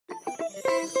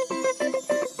Hi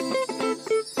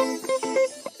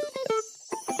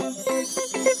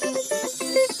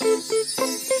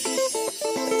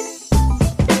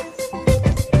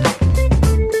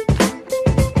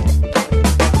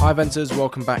Venters,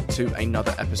 welcome back to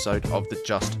another episode of the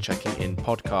Just Checking In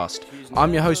podcast.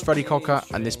 I'm your host Freddie Cocker,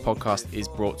 and this podcast is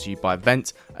brought to you by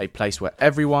Vent, a place where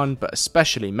everyone, but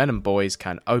especially men and boys,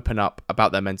 can open up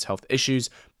about their mental health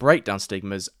issues, break down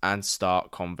stigmas, and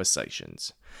start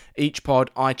conversations. Each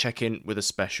pod, I check in with a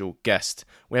special guest.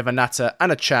 We have a natter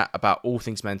and a chat about all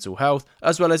things mental health,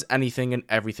 as well as anything and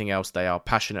everything else they are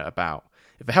passionate about.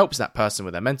 If it helps that person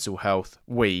with their mental health,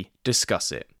 we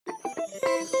discuss it.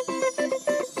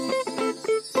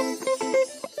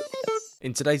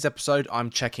 In today's episode, I'm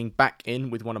checking back in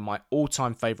with one of my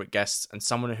all-time favourite guests and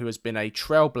someone who has been a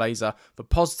trailblazer for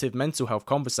positive mental health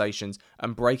conversations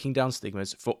and breaking down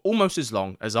stigmas for almost as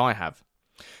long as I have.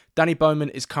 Danny Bowman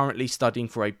is currently studying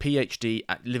for a PhD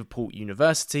at Liverpool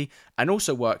University and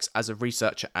also works as a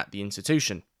researcher at the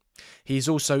institution. He is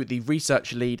also the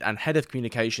research lead and head of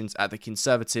communications at the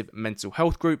Conservative Mental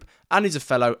Health Group and is a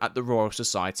fellow at the Royal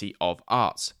Society of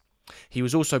Arts. He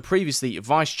was also previously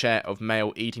vice chair of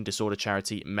male eating disorder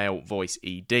charity Male Voice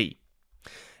ED.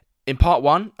 In part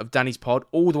 1 of Danny's pod,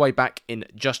 all the way back in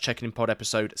Just Checking In pod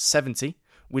episode 70,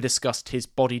 we discussed his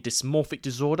body dysmorphic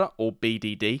disorder, or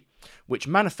BDD, which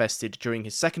manifested during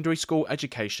his secondary school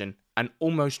education and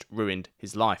almost ruined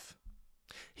his life.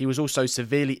 He was also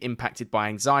severely impacted by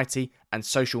anxiety, and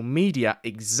social media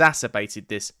exacerbated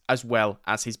this as well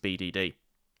as his BDD.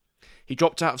 He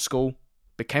dropped out of school,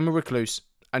 became a recluse,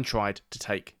 and tried to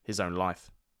take his own life.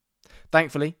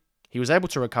 Thankfully, he was able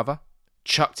to recover,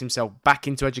 chucked himself back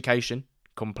into education,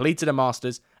 completed a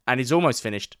master's, and is almost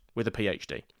finished with a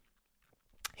PhD.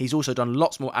 He's also done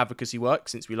lots more advocacy work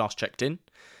since we last checked in.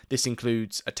 This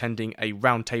includes attending a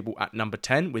roundtable at Number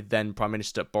 10 with then Prime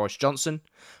Minister Boris Johnson,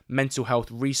 mental health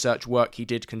research work he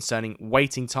did concerning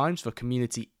waiting times for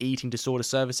community eating disorder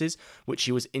services, which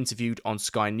he was interviewed on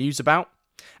Sky News about,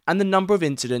 and the number of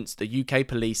incidents the UK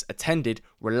police attended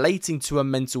relating to a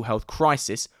mental health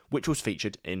crisis, which was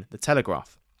featured in The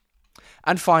Telegraph.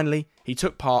 And finally, he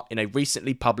took part in a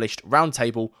recently published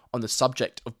roundtable on the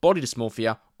subject of body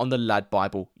dysmorphia on the Lad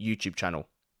Bible YouTube channel.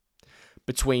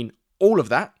 Between all of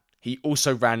that, he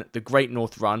also ran the Great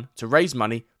North Run to raise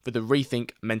money for the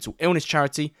Rethink Mental Illness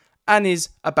charity and is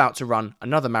about to run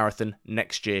another marathon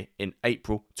next year in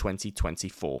April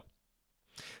 2024.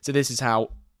 So this is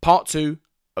how part 2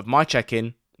 of my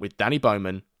check-in with Danny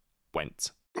Bowman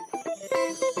went.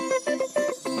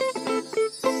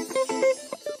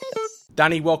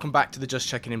 Danny, welcome back to the Just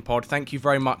Checking In pod. Thank you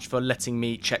very much for letting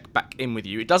me check back in with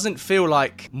you. It doesn't feel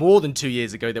like more than 2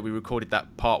 years ago that we recorded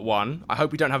that part 1. I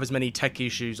hope we don't have as many tech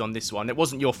issues on this one. It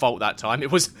wasn't your fault that time.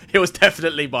 It was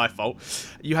definitely my fault.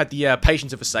 You had the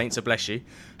patience of a saint, so bless you.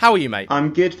 How are you, mate?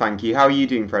 I'm good, thank you. How are you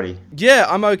doing, Freddie? Yeah,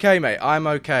 I'm okay, mate. I'm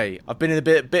okay. I've been in a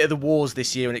bit of the wars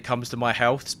this year when it comes to my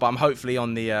health, but I'm hopefully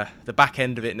on the back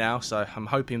end of it now. So I'm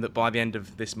hoping that by the end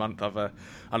of this month, I'll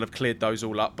have cleared those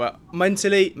all up. But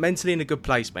mentally in a good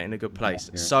place, mate. In a good place.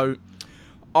 Yeah. So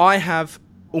I have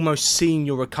almost seen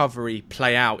your recovery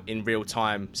play out in real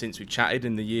time since we've chatted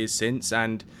in the years since,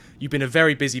 and you've been a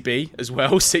very busy bee as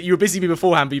well. So you were a busy bee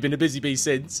beforehand, but you've been a busy bee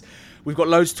since. We've got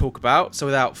loads to talk about, so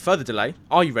without further delay,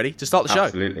 are you ready to start the show?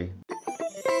 Absolutely.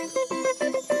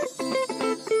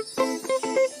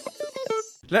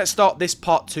 Let's start this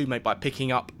part 2, mate, by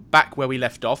picking up back where we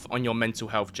left off on your mental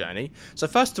health journey. So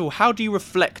first of all, how do you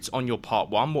reflect on your part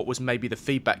 1? What was maybe the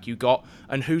feedback you got,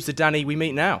 and who's the Danny we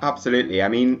meet now? Absolutely. I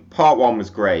mean, part 1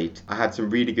 was great. I had some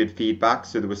really good feedback,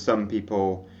 so there were some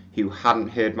people who hadn't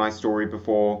heard my story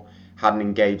before, hadn't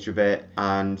engaged with it,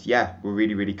 and yeah, were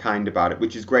really, really kind about it,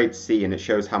 which is great to see, and it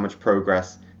shows how much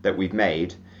progress that we've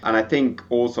made. And I think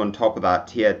also on top of that,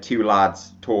 to hear 2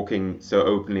 lads talking so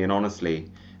openly and honestly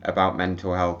about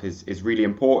mental health is really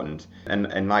important.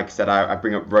 And like I said, I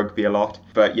bring up rugby a lot,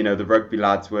 but you know, the rugby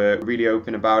lads were really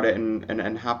open about it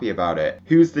and happy about it.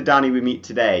 Who's the Danny we meet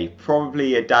today?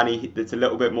 Probably a Danny that's a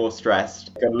little bit more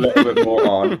stressed, got a little bit more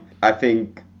on. I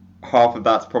think half of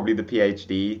that's probably the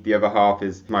PhD. The other half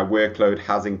is my workload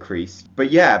has increased. But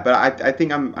yeah, I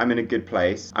think I'm in a good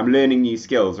place. I'm learning new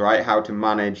skills, right? How to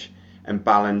manage and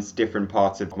balance different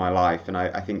parts of my life. And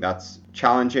I think that's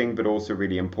challenging, but also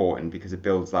really important because it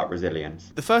builds that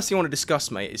resilience. The first thing I want to discuss,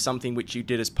 mate, is something which you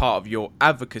did as part of your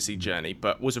advocacy journey,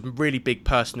 but was a really big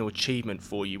personal achievement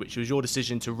for you, which was your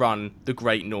decision to run the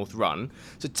Great North Run.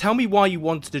 So tell me why you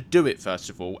wanted to do it, first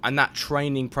of all, and that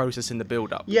training process in the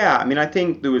build-up. Yeah, I mean, I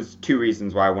think there was two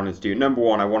reasons why I wanted to do it. Number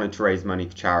one, I wanted to raise money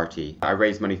for charity. I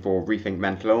raised money for Rethink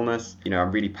Mental Illness.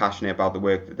 I'm really passionate about the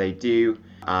work that they do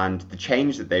and the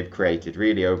change that they've created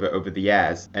really over the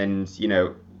years. And,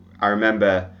 I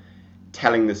remember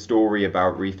telling the story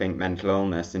about Rethink Mental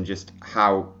Illness and just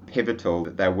how pivotal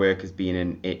that their work has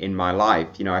been in my life.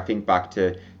 I think back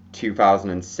to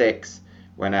 2006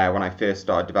 when I first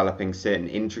started developing certain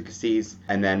intricacies,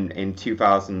 and then in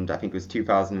 2000, I think it was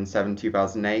 2007,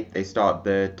 2008, they started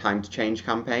the Time to Change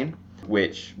campaign,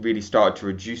 which really started to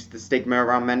reduce the stigma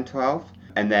around mental health.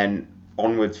 And then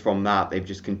onwards from that, they've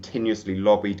just continuously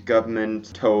lobbied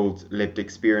government, told lived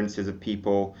experiences of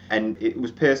people, and it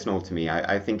was personal to me.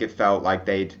 I think it felt like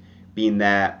they'd been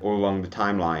there all along the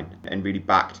timeline and really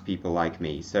backed people like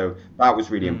me. So that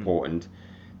was really important.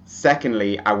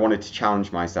 Secondly, I wanted to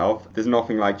challenge myself. There's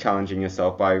nothing like challenging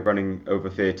yourself by running over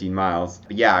 13 miles.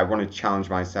 But yeah, I wanted to challenge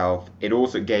myself. It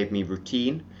also gave me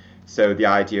routine. So the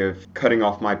idea of cutting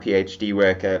off my PhD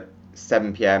work at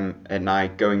 7 p.m. at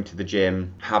night, going to the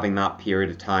gym, having that period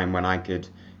of time when I could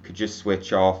just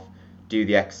switch off, do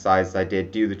the exercise I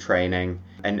did, do the training,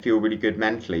 and feel really good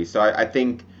mentally. So I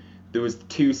think there was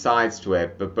two sides to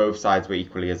it, but both sides were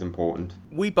equally as important.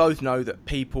 We both know that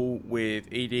people with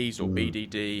EDs or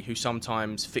BDD who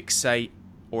sometimes fixate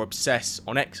or obsess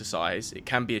on exercise, it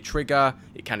can be a trigger,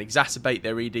 it can exacerbate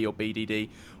their ED or BDD.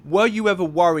 Were you ever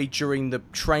worried during the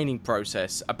training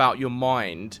process about your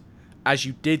mind as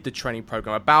you did the training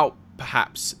program, about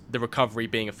perhaps the recovery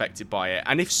being affected by it?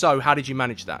 And if so, how did you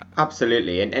manage that?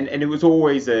 Absolutely. And it was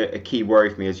always a key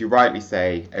worry for me, as you rightly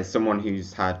say, as someone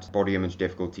who's had body image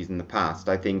difficulties in the past.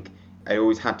 I think I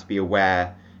always had to be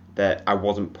aware that I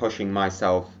wasn't pushing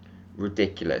myself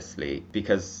ridiculously,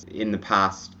 because in the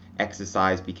past,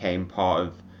 exercise became part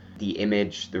of the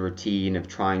image, the routine of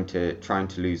trying to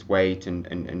lose weight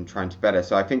and trying to better.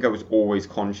 So I think I was always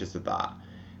conscious of that.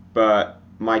 But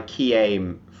my key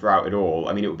aim throughout it all,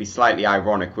 I mean, it would be slightly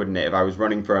ironic, wouldn't it, if I was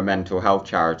running for a mental health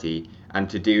charity, and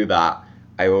to do that,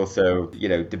 I also,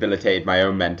 debilitated my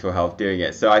own mental health doing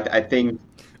it. So I think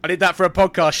I did that for a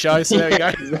podcast show, so there you go.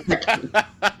 Exactly.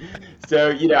 So,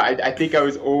 I think I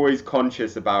was always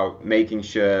conscious about making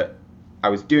sure I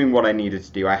was doing what I needed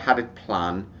to do. I had a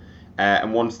plan,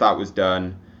 and once that was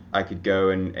done, I could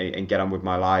go and get on with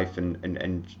my life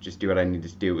and just do what I needed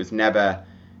to do. It was never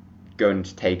going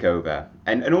to take over.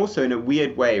 And also, in a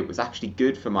weird way, it was actually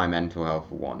good for my mental health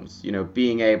for once.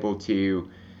 Being able to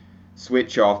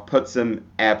switch off, put some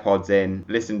AirPods in,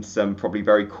 listen to some probably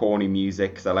very corny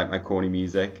music, because I like my corny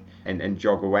music, and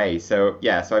jog away. So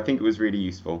I think it was really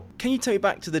useful. Can you take me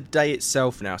back to the day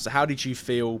itself now? So how did you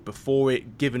feel before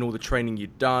it, given all the training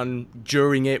you'd done,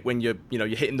 during it, when you're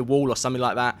hitting the wall or something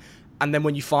like that, and then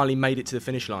when you finally made it to the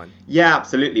finish line? Yeah,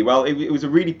 absolutely. Well, it was a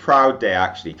really proud day,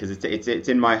 actually, because it's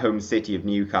in my home city of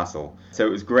Newcastle. So it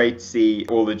was great to see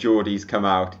all the Geordies come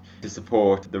out to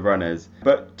support the runners.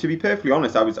 But to be perfectly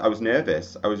honest, I was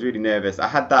nervous. I was really nervous. I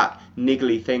had that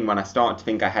niggly thing when I started to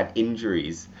think I had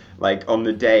injuries, like on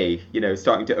the day,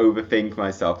 starting to overthink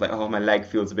myself, like, oh, my leg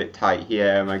feels a bit tight here.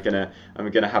 Am I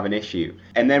gonna have an issue?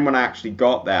 And then when I actually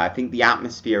got there, I think the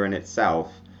atmosphere in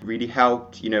itself really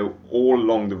helped. All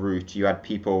along the route, you had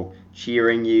people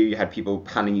cheering you had people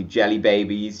handing you jelly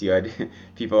babies, you had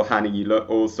people handing you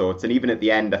all sorts, and even at the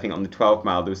end, I think on the 12th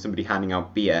mile, there was somebody handing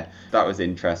out beer. That was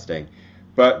interesting.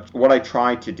 But what I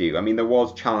tried to do, I mean, there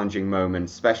was challenging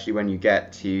moments, especially when you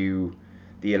get to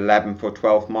the 11th or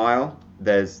 12th mile.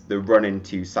 There's the run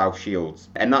into South Shields,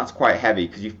 and that's quite heavy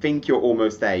because you think you're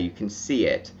almost there, you can see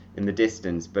it in the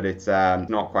distance, but it's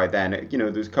not quite there. And,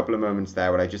 there's a couple of moments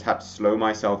there where I just had to slow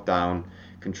myself down,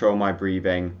 control my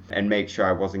breathing, and make sure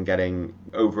I wasn't getting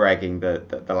over-egging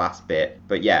the last bit.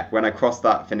 But yeah, when I crossed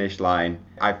that finish line,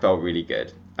 I felt really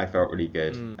good.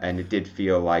 And it did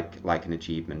feel like an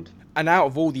achievement. And out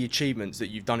of all the achievements that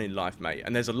you've done in life, mate,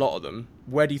 and there's a lot of them,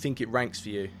 where do you think it ranks for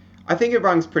you? I think it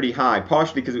ranks pretty high,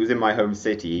 partially because it was in my home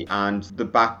city and the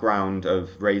background of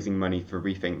raising money for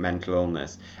Rethink Mental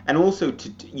Illness. And also,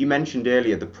 you mentioned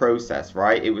earlier the process,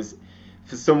 right? It was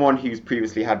for someone who's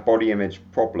previously had body image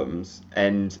problems,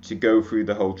 and to go through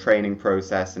the whole training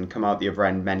process and come out the other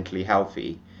end mentally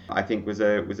healthy, I think was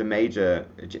a major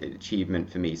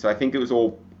achievement for me. So I think it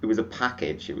was a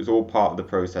package. It was all part of the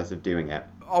process of doing it.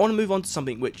 I want to move on to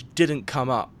something which didn't come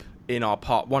up in our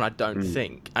part one, I don't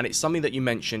think. And it's something that you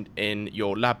mentioned in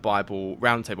your Lab Bible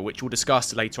roundtable, which we'll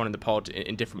discuss later on in the pod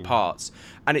in different parts.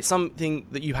 And it's something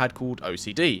that you had called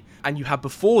OCD, and you had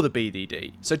before the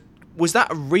BDD. So was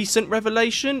that a recent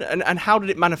revelation? And how did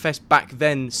it manifest back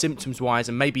then, symptoms-wise,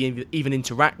 and maybe even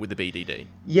interact with the BDD?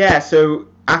 Yeah, so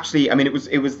actually, I mean, it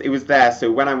was there. So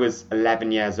when I was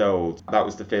 11 years old, that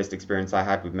was the first experience I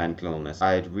had with mental illness.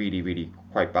 I had really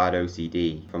quite bad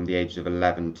OCD from the age of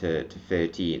 11 to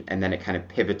 13, and then it kind of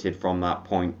pivoted from that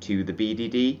point to the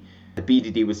BDD. The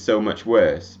BDD was so much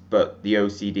worse, but the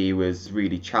OCD was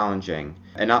really challenging.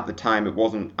 And at the time, it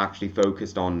wasn't actually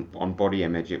focused on body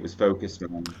image. It was focused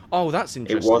on... Oh, that's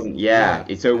interesting. It wasn't, yeah.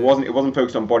 So it wasn't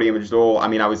focused on body image at all. I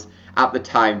mean, I was, at the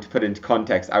time, to put it into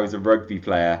context, I was a rugby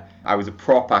player. I was a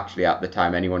prop, actually, at the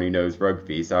time, anyone who knows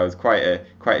rugby. So I was quite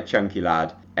a chunky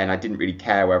lad. And I didn't really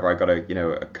care whether I got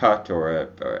a cut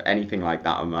or anything like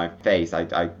that on my face. I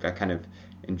kind of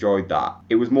enjoyed that.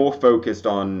 It was more focused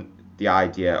on the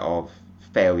idea of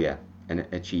failure and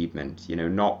achievement,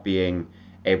 not being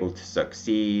able to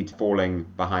succeed, falling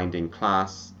behind in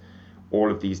class,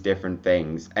 all of these different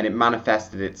things. And it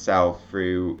manifested itself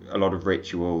through a lot of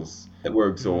rituals that were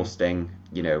exhausting.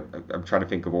 I'm trying to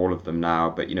think of all of them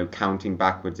now, but, counting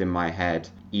backwards in my head,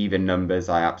 even numbers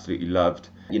I absolutely loved,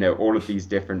 all of these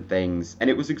different things. And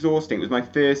it was exhausting. It was my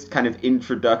first kind of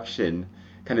introduction,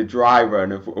 kind of dry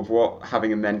run of what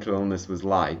having a mental illness was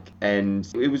like. And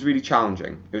it was really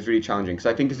challenging. It was really challenging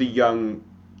because I think as a young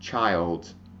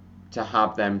child, to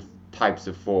have them types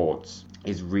of thoughts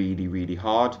is really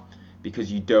hard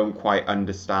because you don't quite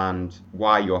understand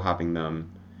why you're having them.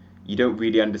 You don't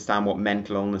really understand what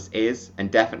mental illness is,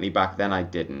 and definitely back then I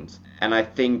didn't. And I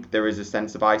think there is a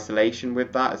sense of isolation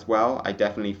with that as well. I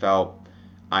definitely felt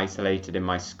isolated in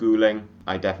my schooling.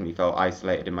 I definitely felt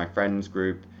isolated in my friends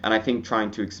group. And I think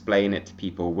trying to explain it to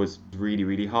people was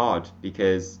really hard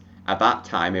because at that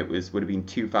time would have been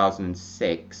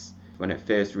 2006 when it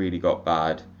first really got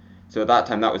bad. So at that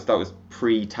time, that was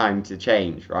pre-time to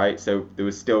change, right? So there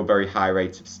was still very high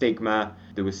rates of stigma.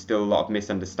 There was still a lot of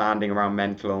misunderstanding around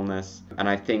mental illness. And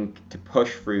I think to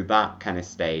push through that kind of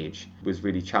stage was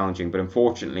really challenging. But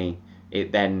unfortunately,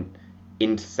 it then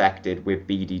intersected with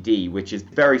BDD, which is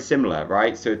very similar,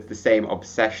 right? So it's the same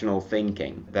obsessional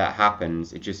thinking that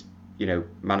happens. It just,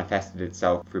 manifested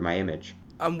itself through my image.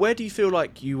 And where do you feel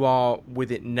like you are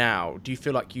with it now? Do you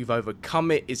feel like you've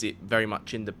overcome it? Is it very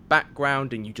much in the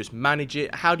background and you just manage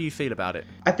it? How do you feel about it?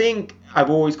 I think I've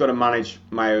always got to manage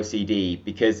my OCD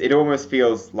because it almost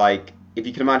feels like, if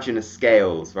you can imagine a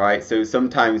scales, right? So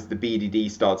sometimes the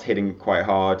BDD starts hitting quite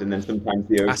hard and then sometimes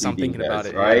the OCD does, about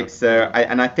it, right? Yeah. So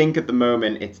I think at the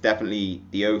moment it's definitely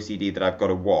the OCD that I've got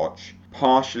to watch,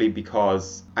 partially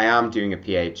because I am doing a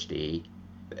PhD.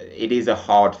 It is a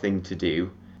hard thing to do.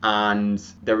 And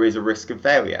there is a risk of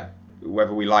failure,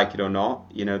 whether we like it or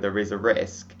not, there is a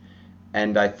risk.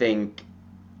 And I think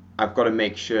I've got to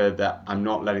make sure that I'm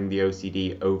not letting the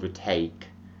OCD overtake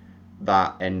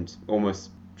that and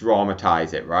almost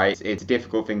dramatize it, right? It's a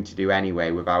difficult thing to do anyway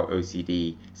without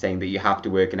OCD saying that you have to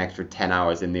work an extra 10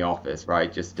 hours in the office,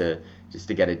 right? Just to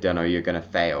get it done or you're going to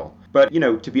fail. But,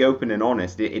 to be open and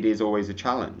honest, it is always a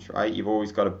challenge, right? You've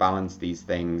always got to balance these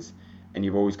things. And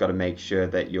you've always got to make sure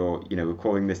that you're, we're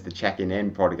calling this the checking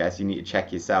in podcast. You need to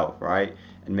check yourself, right?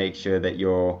 And make sure that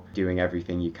you're doing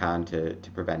everything you can to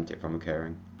prevent it from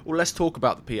occurring. Well, let's talk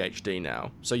about the PhD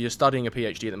now. So you're studying a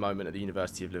PhD at the moment at the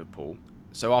University of Liverpool.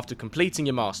 So after completing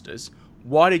your master's,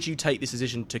 why did you take this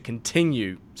decision to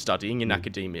continue studying in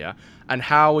academia? And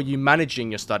how are you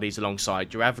managing your studies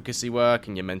alongside your advocacy work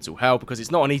and your mental health? Because it's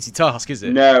not an easy task, is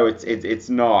it? No, it's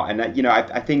not. And,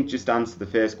 I think just to answer the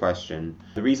first question,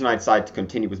 the reason I decided to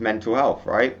continue was mental health,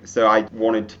 right? So I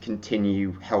wanted to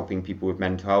continue helping people with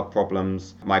mental health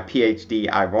problems. My PhD,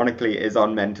 ironically, is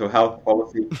on mental health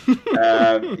policy.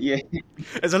 Yeah.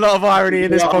 There's a lot of irony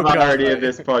in this podcast. A lot of irony in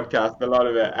this podcast, a lot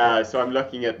of it. So I'm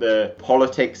looking at the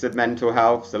politics of mental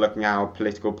health, so looking at how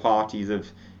political parties have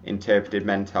interpreted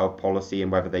mental health policy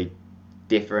and whether they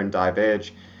differ and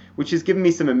diverge, which has given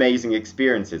me some amazing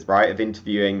experiences, right, of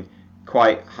interviewing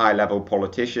quite high-level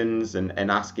politicians and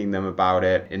asking them about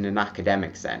it in an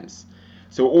academic sense.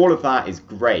 So all of that is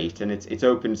great, and it's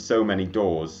opened so many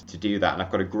doors to do that. And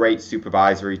I've got a great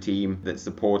supervisory team that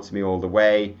supports me all the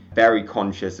way, very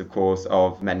conscious, of course,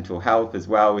 of mental health as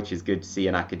well, which is good to see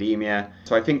in academia.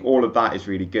 So I think all of that is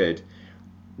really good.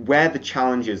 Where the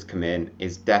challenges come in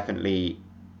is definitely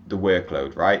the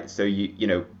workload, right? So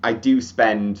I do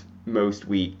spend most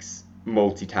weeks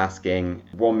multitasking.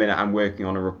 1 minute I'm working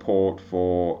on a report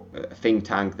for a think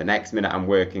tank, the next minute I'm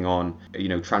working on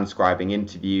transcribing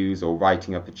interviews or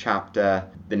writing up a chapter,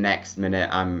 the next minute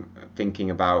I'm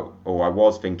thinking about, or I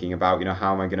was thinking about,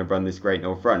 how am I going to run this Great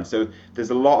North Run? So there's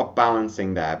a lot of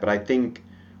balancing there. But I think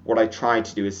what I try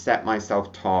to do is set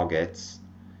myself targets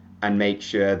and make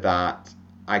sure that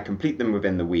I complete them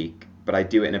within the week, but I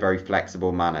do it in a very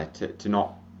flexible manner to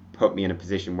not put me in a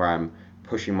position where I'm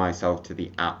pushing myself to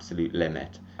the absolute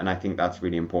limit. And I think that's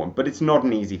really important. But it's not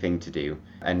an easy thing to do.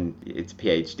 And it's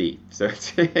PhD. So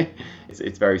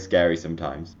it's very scary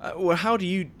sometimes. Well, how do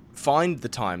you find the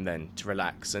time then to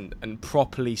relax and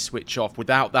properly switch off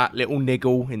without that little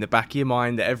niggle in the back of your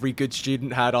mind that every good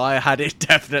student had? I had it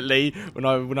definitely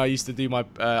when I used to do my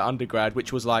undergrad,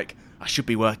 which was like, I should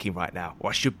be working right now,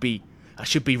 or I should be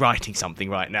writing something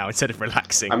right now instead of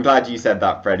relaxing. I'm glad you said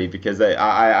that, Freddie, because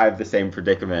I have the same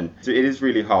predicament. So it is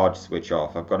really hard to switch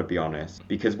off, I've got to be honest,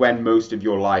 because when most of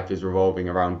your life is revolving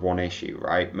around one issue,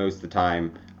 right? Most of the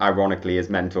time, ironically, is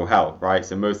mental health, right?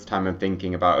 So most of the time I'm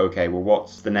thinking about, okay, well,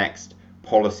 what's the next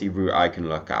policy route I can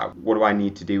look at? What do I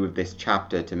need to do with this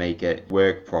chapter to make it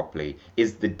work properly?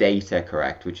 Is the data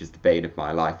correct, which is the bane of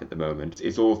my life at the moment?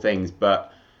 It's all things,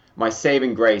 but my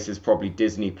saving grace is probably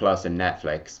Disney Plus and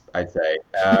Netflix, I'd say.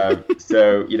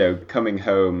 So, coming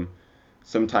home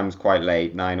sometimes quite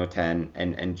late, 9 or 10,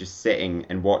 and just sitting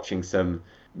and watching some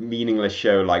meaningless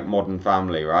show like Modern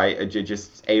Family, right?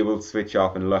 Just able to switch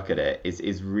off and look at it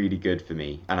is really good for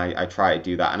me. And I try to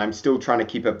do that. And I'm still trying to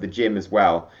keep up the gym as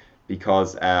well,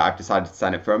 because I've decided to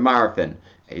sign up for a marathon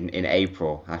in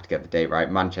April. I have to get the date right,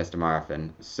 Manchester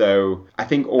Marathon. So I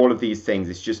think all of these things,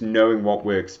 it's just knowing what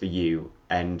works for you.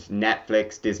 And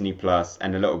Netflix, Disney Plus,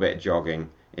 and a little bit of jogging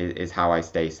is how I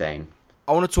stay sane.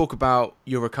 I want to talk about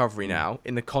your recovery now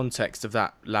in the context of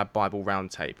that Lab Bible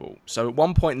Roundtable. So at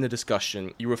one point in the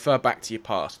discussion, you refer back to your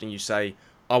past and you say,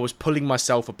 I was pulling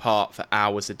myself apart for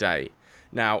hours a day.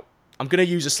 Now, I'm going to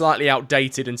use a slightly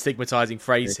outdated and stigmatizing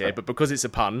phrase here, but because it's a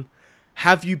pun,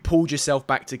 have you pulled yourself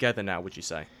back together now, would you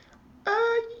say?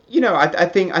 I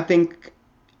think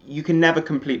you can never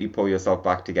completely pull yourself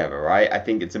back together, right? I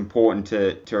think it's important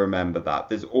to remember that.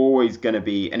 There's always going to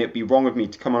be, and it'd be wrong of me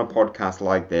to come on a podcast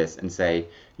like this and say,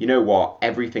 you know what,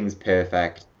 everything's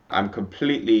perfect. I'm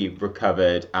completely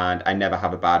recovered and I never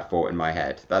have a bad thought in my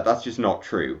head. That's just not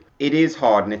true. It is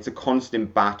hard and it's a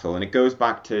constant battle, and it goes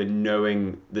back to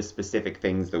knowing the specific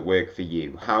things that work for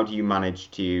you. How do you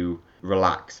manage to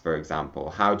relax, for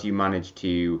example? How do you manage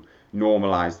to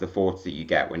normalize the thoughts that you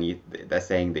get when they're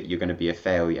saying that you're going to be a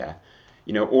failure?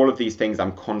 All of these things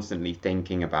I'm constantly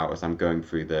thinking about as I'm going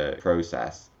through the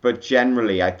process. But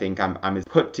generally, I think I'm as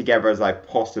put together as I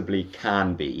possibly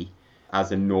can be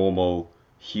as a normal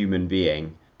human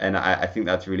being. And I think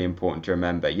that's really important to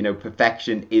remember.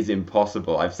 Perfection is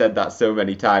impossible. I've said that so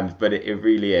many times, but it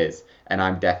really is. And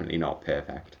I'm definitely not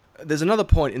perfect. There's another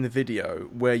point in the video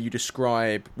where you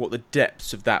describe what the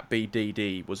depths of that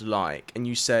BDD was like. And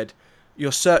you said,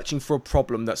 you're searching for a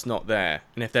problem that's not there.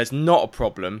 And if there's not a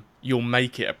problem, you'll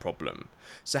make it a problem.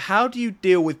 So how do you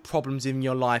deal with problems in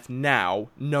your life now,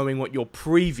 knowing what your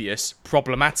previous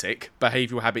problematic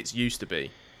behavioural habits used to be?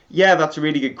 Yeah, that's a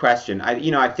really good question.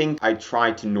 I think I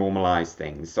try to normalize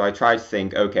things. So I try to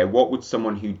think, okay, what would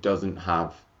someone who doesn't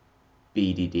have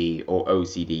BDD or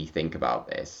OCD think about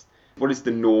this? What is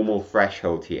the normal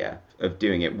threshold here of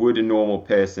doing it? Would a normal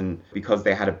person, because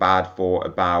they had a bad thought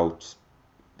about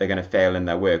they're going to fail in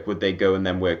their work, would they go and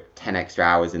then work 10 extra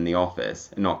hours in the office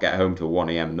and not get home till 1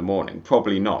 a.m. in the morning?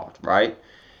 Probably not, right?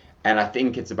 And I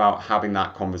think it's about having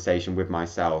that conversation with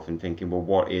myself and thinking, well,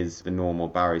 what is the normal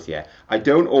barriers here? I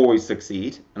don't always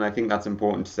succeed, and I think that's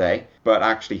important to say, but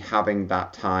actually having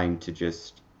that time to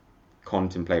just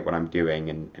contemplate what I'm doing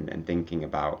and thinking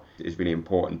about is really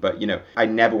important. But, I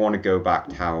never want to go back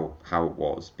to how it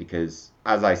was, because,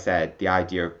 as I said, the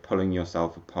idea of pulling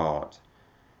yourself apart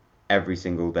every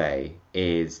single day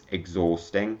is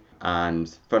exhausting,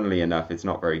 and funnily enough, it's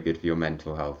not very good for your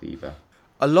mental health either.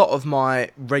 A lot of my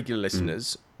regular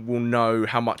listeners will know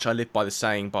how much I live by the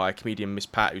saying by comedian Miss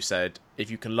Pat, who said,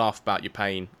 if you can laugh about your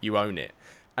pain, you own it.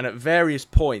 And at various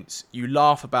points, you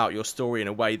laugh about your story in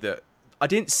a way that I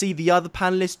didn't see the other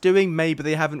panelists doing. Maybe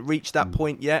they haven't reached that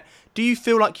point yet. Do you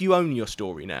feel like you own your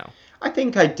story now? I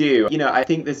think I do. I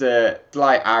think there's a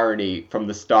slight irony from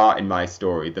the start in my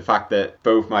story. The fact that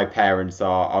both my parents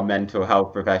are mental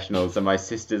health professionals and my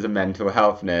sister's a mental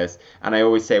health nurse. And I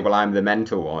always say, well, I'm the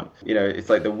mental one. It's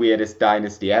like the weirdest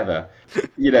dynasty ever.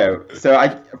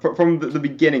 So from the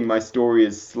beginning, my story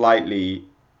is slightly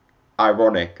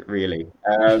ironic, really.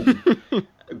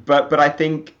 But I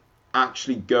think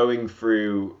actually going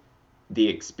through the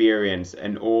experience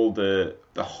and all the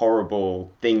horrible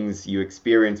things you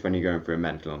experience when you're going through a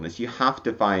mental illness, you have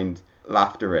to find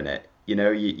laughter in it.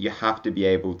 You have to be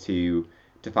able to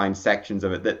to find sections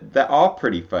of it that are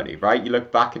pretty funny, right? You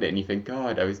look back at it and you think,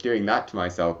 God, I was doing that to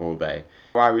myself all day.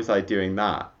 Why was I doing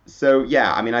that? So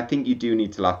yeah, I mean, I think you do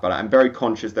need to laugh about it. I'm very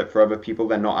conscious that for other people,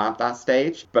 they're not at that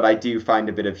stage, but I do find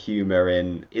a bit of humor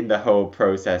in the whole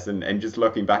process and just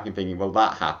looking back and thinking, well,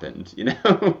 that happened, you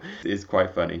know, it's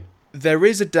quite funny. There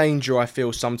is a danger, I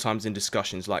feel, sometimes in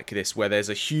discussions like this where there's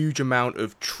a huge amount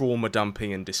of trauma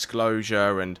dumping and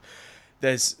disclosure, and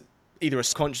there's either a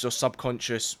conscious or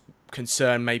subconscious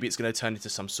concern maybe it's going to turn into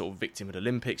some sort of victimhood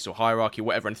Olympics or hierarchy or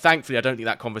whatever. And thankfully, I don't think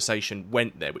that conversation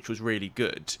went there, which was really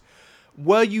good.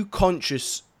 Were you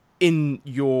conscious in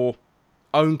your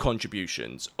own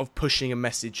contributions of pushing a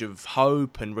message of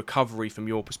hope and recovery from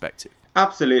your perspective?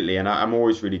 Absolutely, and I'm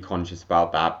always really conscious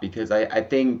about that because I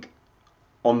think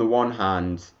on the one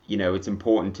hand, you know, it's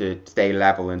important to stay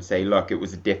level and say, look, it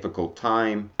was a difficult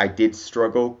time. I did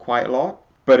struggle quite a lot.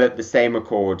 But at the same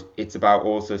accord, it's about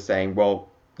also saying, well,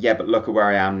 yeah, but look at where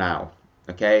I am now,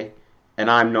 okay?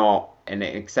 And I'm not an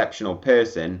exceptional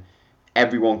person.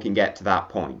 Everyone can get to that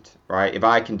point, right? If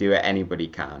I can do it, anybody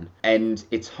can. And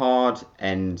it's hard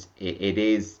and it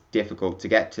is difficult to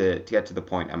get to the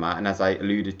point I'm at. And as I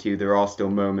alluded to, there are still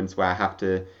moments where I have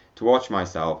to watch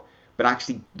myself. But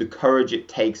actually, the courage it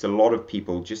takes a lot of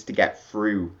people just to get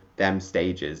through them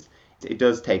stages. It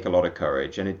does take a lot of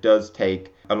courage and it does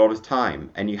take a lot of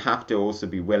time. And you have to also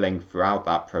be willing throughout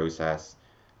that process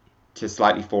to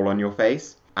slightly fall on your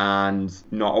face and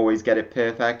not always get it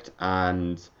perfect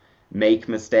and make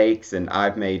mistakes. And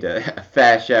I've made a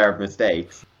fair share of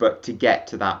mistakes. But to get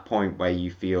to that point where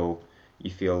you feel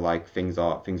like things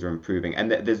are improving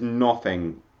and there's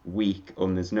nothing weak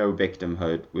and there's no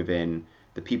victimhood within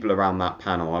the people around that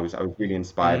panel. I was really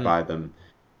inspired by them.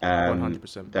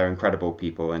 100%. They're incredible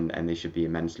people and they should be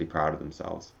immensely proud of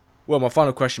themselves. Well, my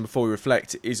final question before we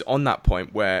reflect is on that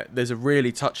point where there's a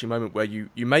really touching moment where you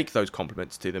make those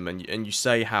compliments to them and you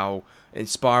say how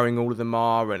inspiring all of them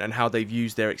are and how they've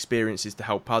used their experiences to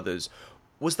help others.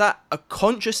 Was that a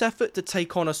conscious effort to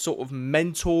take on a sort of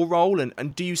mentor role?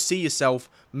 And do you see yourself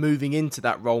moving into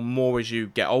that role more as you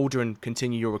get older and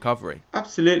continue your recovery?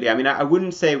 Absolutely. I mean, I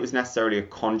wouldn't say it was necessarily a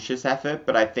conscious effort,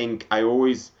 but I think I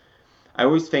always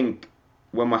think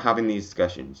when we're having these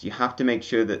discussions, you have to make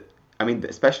sure that, I mean,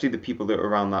 especially the people that were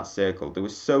around that circle, they were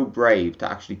so brave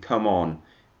to actually come on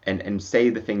and say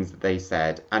the things that they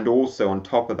said. And also on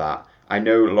top of that, I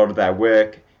know a lot of their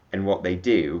work and what they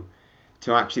do,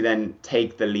 to actually then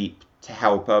take the leap to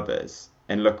help others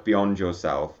and look beyond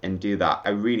yourself and do that. I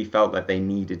really felt that they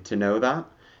needed to know that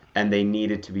and they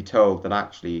needed to be told that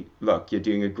actually, look, you're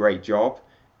doing a great job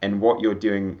and what you're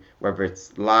doing, whether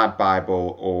it's Lad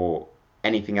Bible or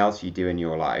anything else you do in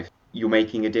your life, you're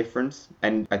making a difference.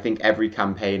 And I think every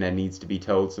campaigner needs to be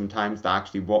told sometimes that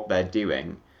actually what they're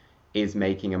doing is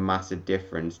making a massive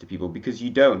difference to people because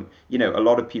you don't, you know, a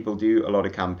lot of people do a lot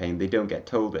of campaign, they don't get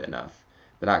told it enough.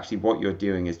 That actually what you're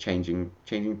doing is changing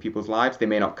people's lives. They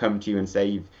may not come to you and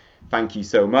say thank you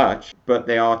so much, but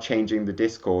they are changing the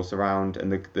discourse around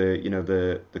and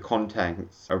the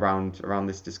contents around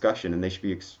this discussion, and they should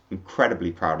be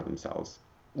incredibly proud of themselves.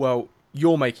 Well,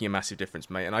 you're making a massive difference,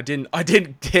 mate, and I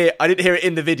didn't hear it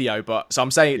in the video, but so I'm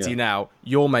saying it to you now.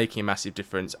 You're making a massive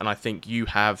difference, and I think you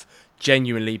have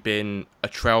genuinely been a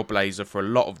trailblazer for a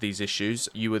lot of these issues.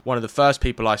 You were one of the first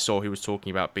people I saw who was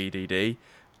talking about BDD.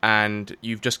 And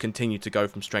you've just continued to go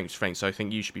from strength to strength. So I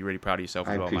think you should be really proud of yourself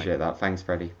as well, mate. I appreciate that. Thanks,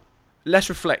 Freddie. Let's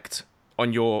reflect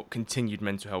on your continued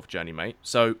mental health journey, mate.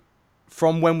 So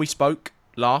from when we spoke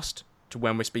last to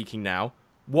when we're speaking now,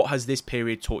 what has this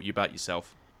period taught you about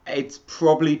yourself? It's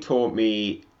probably taught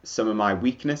me some of my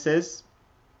weaknesses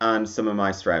and some of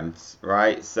my strengths,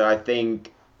 right? So I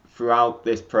think throughout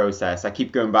this process, I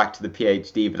keep going back to the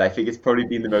PhD, but I think it's probably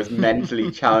been the most mentally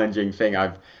challenging thing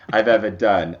I've ever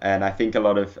done. And I think a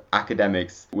lot of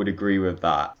academics would agree with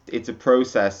that. It's a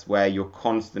process where you're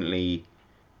constantly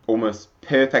almost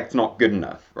perfect's not good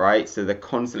enough, right? So they're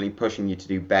constantly pushing you to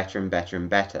do better and better and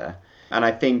better. And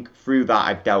I think through that,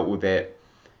 I've dealt with it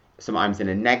sometimes in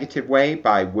a negative way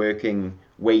by working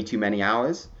way too many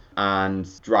hours and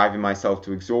driving myself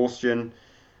to exhaustion.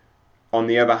 On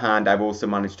the other hand, I've also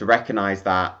managed to recognize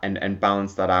that and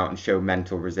balance that out and show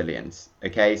mental resilience.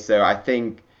 Okay, so I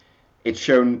think it's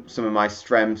shown some of my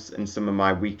strengths and some of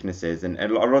my weaknesses. And a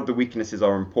lot of the weaknesses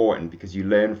are important because you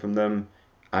learn from them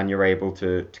and you're able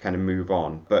to kind of move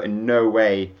on. But in no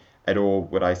way at all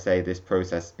would I say this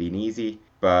process has been easy,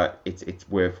 but it's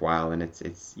worthwhile and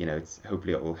it's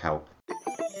hopefully it will help.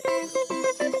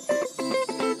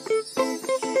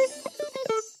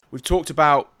 We've talked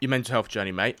about your mental health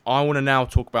journey, mate. I want to now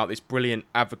talk about this brilliant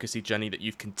advocacy journey that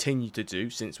you've continued to do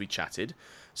since we chatted.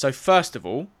 So first of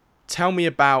all, tell me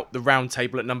about the round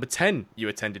table at number 10 you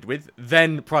attended with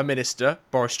then Prime Minister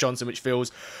Boris Johnson, which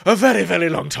feels a very, very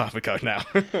long time ago now.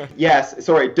 Yes,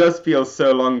 sorry, it does feel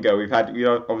so long ago. We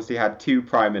obviously had 2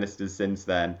 prime ministers since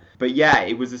then. But yeah,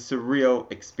 it was a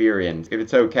surreal experience. If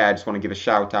it's okay, I just want to give a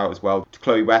shout out as well to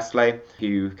Chloe Westley,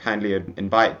 who kindly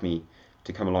invited me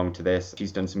to come along to this.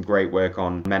 She's done some great work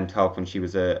on mental health when she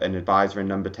was an advisor in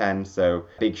number 10, so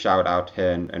big shout out to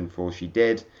her and for all she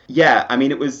did. Yeah, I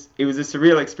mean, it was a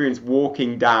surreal experience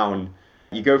walking down.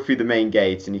 You go through the main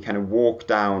gates and you kind of walk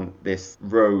down this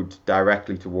road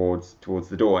directly towards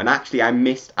the door. And actually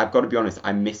I've got to be honest,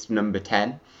 I missed number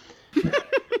 10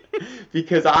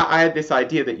 because I had this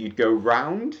idea that you'd go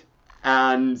round,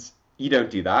 and you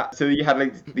don't do that. So you had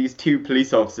like these 2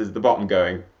 police officers at the bottom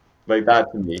going like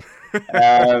that to me.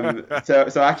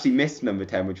 So I actually missed number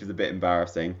 10, which was a bit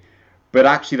embarrassing. But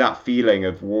actually that feeling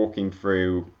of walking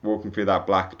through that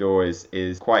black door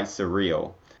is quite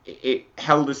surreal. It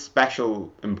held a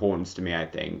special importance to me, I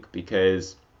think,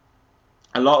 because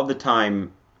a lot of the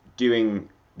time doing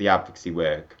the advocacy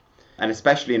work, and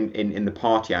especially in the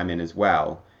party I'm in as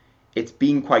well, it's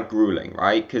been quite grueling,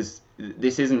 right? Because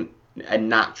this isn't a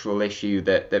natural issue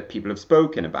that people have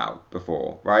spoken about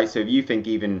before, right? So if you think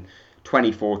even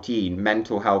 2014,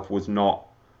 mental health was not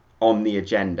on the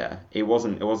agenda. It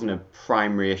wasn't a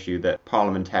primary issue that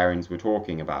parliamentarians were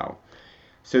talking about.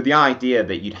 So the idea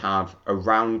that you'd have a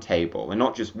round table, and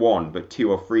not just one, but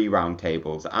 2 or 3 round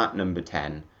tables at number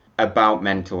 10 about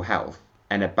mental health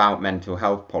and about mental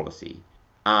health policy.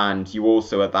 And you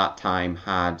also at that time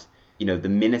had, the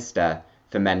Minister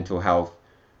for Mental Health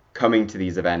coming to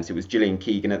these events. It was Gillian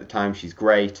Keegan at the time. She's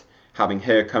great. Having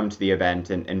her come to the event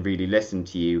and really listen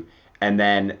to you. And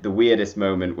then the weirdest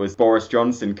moment was Boris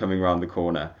Johnson coming around the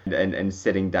corner and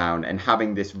sitting down and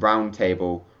having this round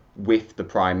table with the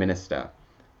Prime Minister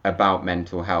about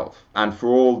mental health. And for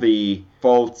all the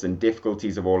faults and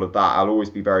difficulties of all of that, I'll always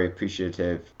be very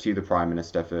appreciative to the Prime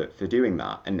Minister for doing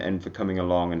that and for coming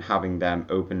along and having them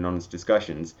open and honest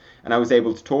discussions. And I was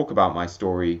able to talk about my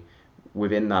story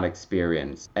within that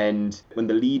experience. And when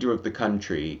the leader of the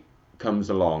country comes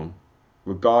along,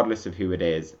 regardless of who it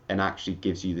is, and actually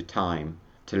gives you the time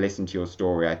to listen to your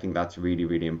story, I think that's really,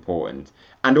 really important.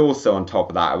 And also on top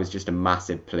of that, I was just a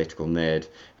massive political nerd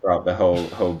throughout the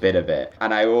whole bit of it.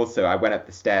 And I went up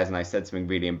the stairs and I said something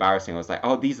really embarrassing. I was like,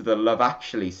 oh, these are the Love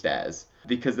Actually stairs.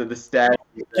 Because of the stairs.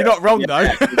 You're not wrong, though.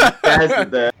 The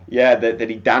stairs that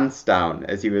he danced down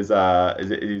as he was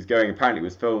going. Apparently, it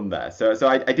was filmed there. So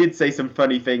I did say some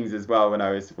funny things as well when I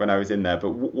was in there.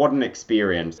 But what an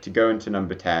experience to go into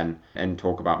number 10 and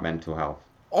talk about mental health.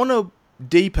 On a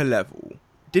deeper level,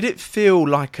 did it feel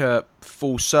like a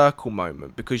full circle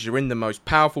moment? Because you're in the most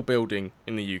powerful building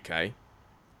in the UK.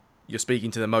 You're speaking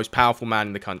to the most powerful man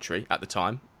in the country at the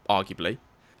time, arguably.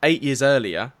 8 years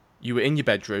earlier, you were in your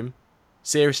bedroom,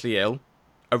 seriously ill,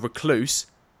 a recluse,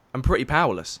 and pretty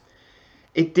powerless.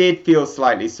 It did feel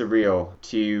slightly surreal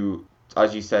to,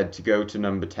 as you said, to go to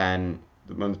number 10,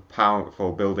 the most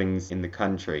powerful buildings in the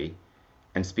country,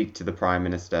 and speak to the Prime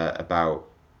Minister about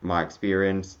my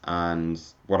experience and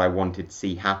what I wanted to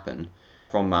see happen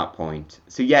from that point.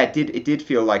 So yeah, it did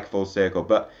feel like full circle.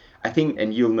 But I think,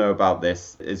 and you'll know about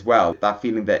this as well, that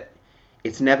feeling that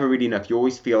it's never really enough. You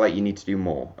always feel like you need to do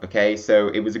more. Okay, so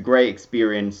it was a great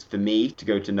experience for me to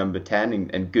go to number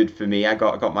 10, and good for me. I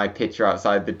got my picture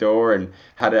outside the door and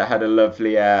had a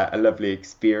lovely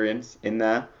experience in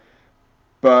there.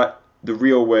 But the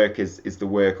real work is the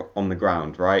work on the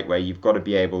ground, right? Where you've got to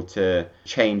be able to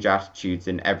change attitudes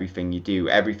in everything you do.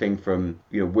 Everything from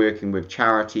working with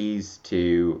charities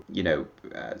to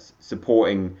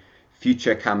supporting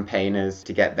future campaigners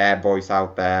to get their voice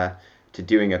out there, to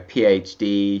doing a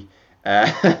PhD.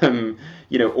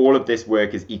 All of this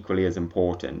work is equally as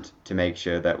important to make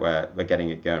sure that we're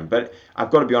getting it going. But I've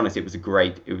got to be honest, it was a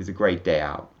great day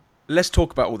out. Let's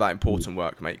talk about all that important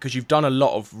work, mate, because you've done a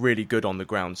lot of really good on the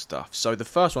ground stuff. So the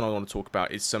first one I want to talk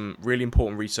about is some really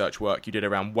important research work you did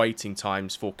around waiting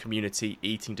times for community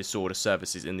eating disorder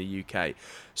services in the UK.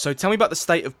 So tell me about the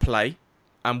state of play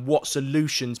and what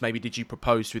solutions maybe did you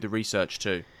propose through the research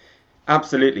too?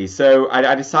 Absolutely. So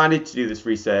I decided to do this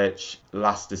research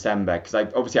last December because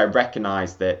I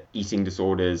recognised that eating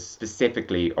disorders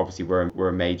specifically obviously were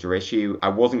a major issue. I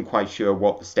wasn't quite sure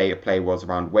what the state of play was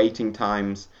around waiting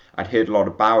times. I'd heard a lot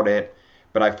about it,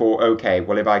 but I thought, okay,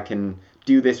 well, if I can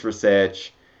do this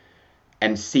research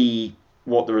and see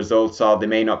what the results are, they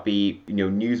may not be,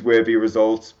 newsworthy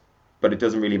results, but it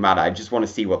doesn't really matter. I just want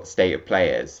to see what the state of play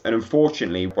is. And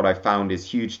unfortunately, what I found is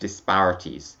huge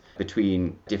disparities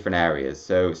between different areas.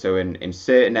 So in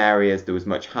certain areas, there was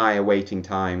much higher waiting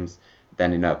times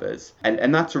than in others.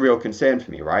 And that's a real concern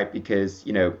for me, right? Because,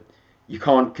 you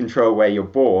can't control where you're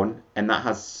born, and that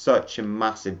has such a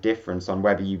massive difference on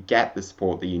whether you get the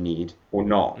support that you need or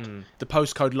not. The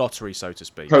postcode lottery, so to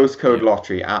speak. Postcode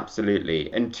lottery, absolutely.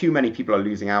 And too many people are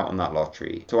losing out on that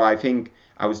lottery. So I think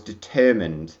I was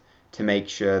determined to make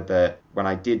sure that when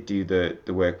I did do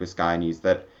the work with Sky News,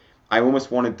 that I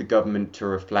almost wanted the government to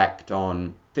reflect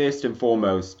on, first and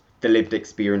foremost, the lived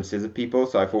experiences of people.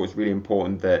 So I thought it was really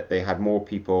important that they had more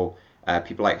people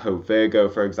like Hope Virgo,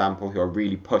 for example, who are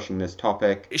really pushing this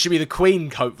topic. It should be the Queen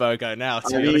Hope Virgo now,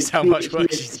 to be honest, how much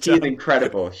work she's done. She is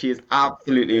incredible. She is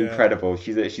absolutely incredible.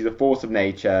 She's a force of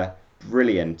nature.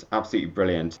 Brilliant, absolutely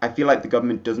brilliant. I feel like the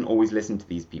government doesn't always listen to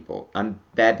these people, and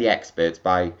they're the experts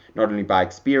by not only by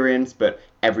experience, but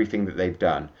everything that they've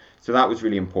done. So that was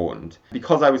really important.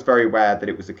 Because I was very aware that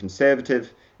it was a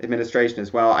Conservative administration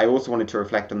as well, I also wanted to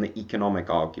reflect on the economic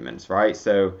arguments, right?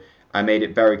 So I made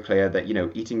it very clear that,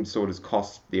 eating disorders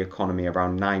cost the economy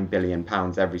around £9 billion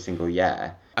every single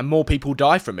year. And more people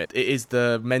die from it. It is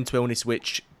the mental illness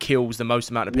which kills the most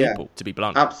amount of people, to be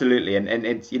blunt. Absolutely. And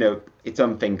it's, it's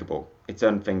unthinkable. It's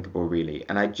unthinkable, really.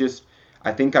 And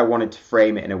I think I wanted to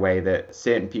frame it in a way that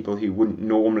certain people who wouldn't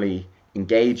normally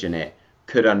engage in it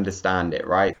could understand it,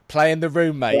 right? Play in the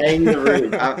room, mate. Play in the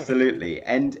room, absolutely.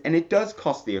 And it does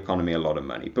cost the economy a lot of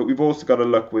money. But we've also got to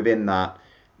look within that,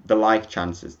 the life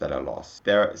chances that are lost.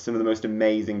 There are some of the most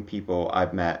amazing people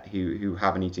I've met who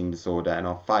have an eating disorder and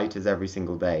are fighters every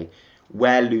single day.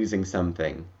 We're losing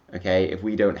something, okay, if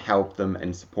we don't help them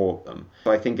and support them.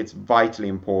 So I think it's vitally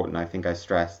important, I think I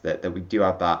stress that we do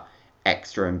have that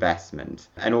extra investment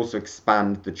and also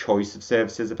expand the choice of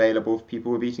services available for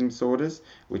people with eating disorders,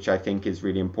 which I think is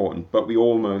really important. But we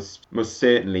most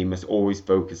certainly must always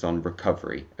focus on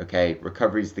recovery, okay?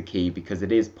 Recovery is the key because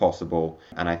it is possible,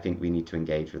 and I think we need to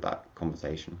engage with that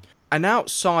conversation. And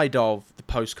outside of the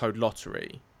postcode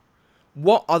lottery,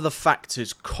 what other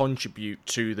factors contribute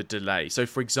to the delay? So,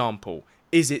 for example,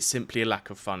 is it simply a lack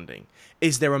of funding?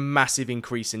 Is there a massive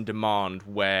increase in demand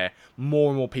where more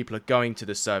and more people are going to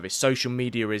the service? Social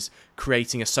media is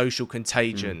creating a social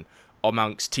contagion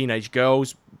amongst teenage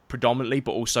girls predominantly,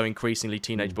 but also increasingly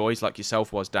teenage boys like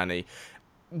yourself was, Danny.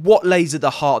 What lays at the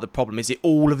heart of the problem? Is it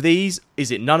all of these?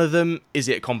 Is it none of them? Is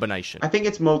it a combination? I think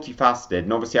it's multifaceted,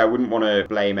 and obviously I wouldn't want to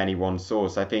blame any one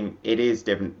source. I think it is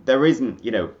different. There isn't,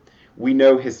 we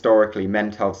know historically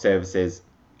mental health services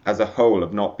as a whole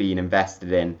have not been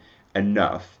invested in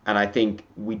enough. And I think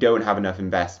we don't have enough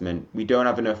investment. We don't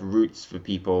have enough routes for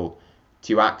people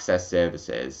to access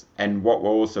services. And what we're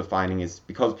also finding is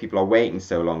because people are waiting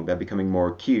so long, they're becoming more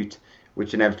acute,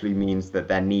 which inevitably means that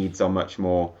their needs are much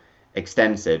more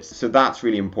extensive. So that's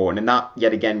really important. And that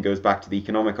yet again goes back to the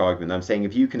economic argument. I'm saying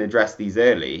if you can address these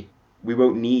early, we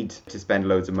won't need to spend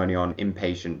loads of money on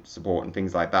inpatient support and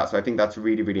things like that. So I think that's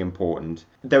really, really important.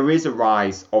 There is a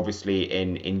rise, obviously,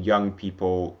 in young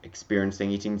people experiencing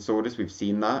eating disorders. We've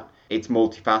seen that. It's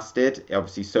multifaceted.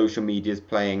 Obviously, social media is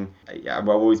playing, I'm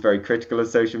always very critical of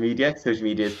social media. Social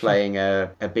media is playing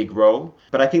a big role.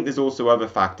 But I think there's also other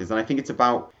factors. And I think it's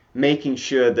about making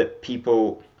sure that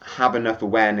people have enough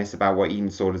awareness about what eating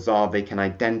disorders are. They can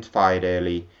identify it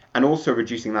early. And also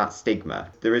reducing that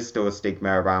stigma. There is still a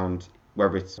stigma around,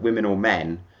 whether it's women or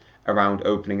men, around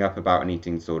opening up about an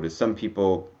eating disorder. Some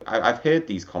people, I've heard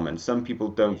these comments, some people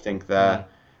don't think they're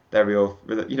real,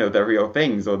 they're real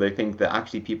things, or they think that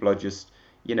actually people are just,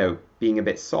 being a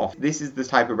bit soft. This is the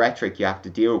type of rhetoric you have to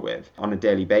deal with on a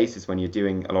daily basis when you're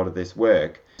doing a lot of this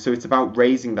work. So it's about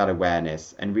raising that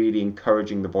awareness and really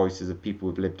encouraging the voices of people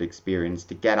with lived experience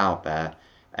to get out there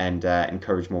and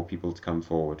encourage more people to come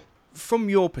forward. From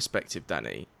your perspective,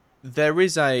 Danny, there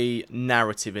is a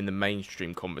narrative in the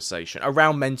mainstream conversation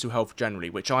around mental health generally,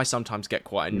 which I sometimes get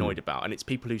quite annoyed about. And it's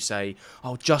people who say,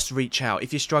 oh, just reach out.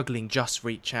 If you're struggling, just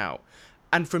reach out.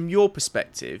 And from your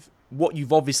perspective, what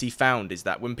you've obviously found is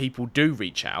that when people do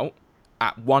reach out,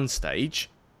 at one stage,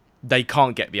 they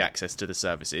can't get the access to the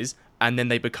services, and then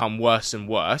they become worse and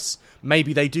worse.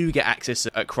 Maybe they do get access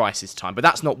at crisis time, but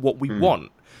that's not what we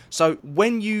want. So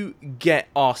when you get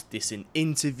asked this in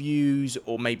interviews,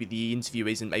 or maybe the interview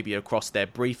isn't maybe across their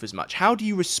brief as much, how do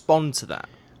you respond to that?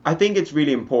 I think it's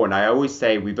really important. I always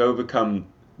say we've overcome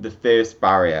the first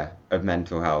barrier of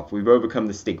mental health. We've overcome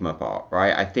the stigma part,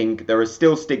 right? I think there is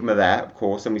still stigma there, of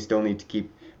course, and we still need to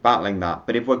keep battling that.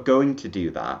 But if we're going to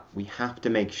do that, we have to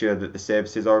make sure that the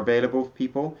services are available for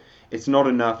people. It's not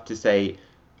enough to say,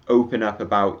 open up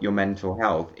about your mental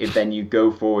health, if then you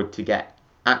go forward to get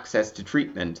access to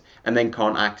treatment and then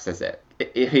can't access it.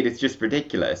 It's just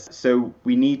ridiculous. So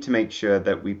we need to make sure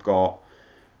that we've got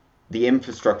the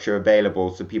infrastructure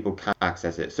available so people can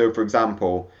access it. So for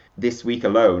example, This week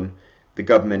alone, the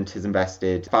government has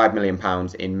invested £5 million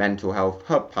in mental health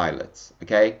hub pilots,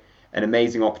 okay? An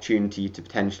amazing opportunity to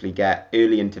potentially get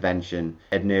early intervention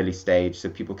at an early stage so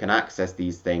people can access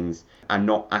these things and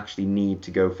not actually need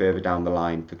to go further down the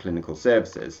line for clinical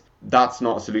services. That's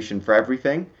not a solution for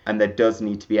everything, and there does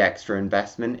need to be extra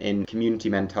investment in community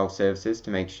mental health services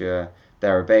to make sure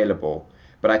they're available.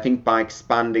 But I think by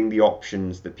expanding the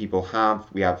options that people have,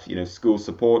 we have, school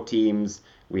support teams,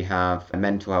 we have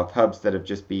mental health hubs that have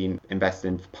just been invested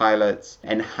in for pilots,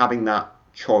 and having that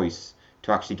choice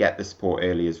to actually get the support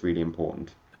early is really important.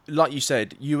 Like you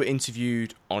said, you were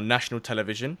interviewed on national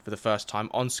television for the first time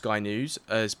on Sky News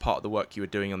as part of the work you were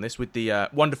doing on this with the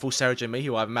wonderful Sarah J. Mee,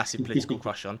 who I have a massive political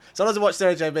crush on. Sometimes I watch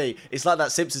Sarah J. Mee. It's like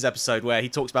that Simpsons episode where he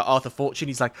talks about Arthur Fortune.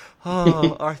 He's like,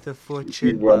 oh, Arthur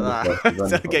Fortune. Like that.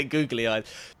 So I get googly-eyed.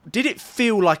 Did it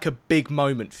feel like a big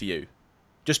moment for you,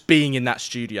 just being in that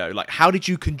studio? Like, how did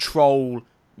you control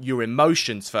your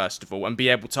emotions, first of all, and be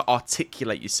able to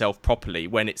articulate yourself properly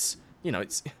when it's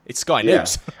Sky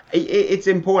News? It's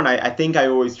important. I think I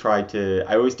always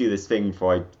do this thing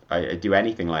before I do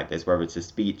anything like this, whether it's a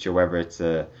speech or whether it's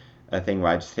a thing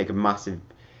where I just take a massive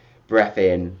breath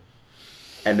in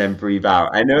and then breathe out.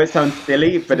 I know it sounds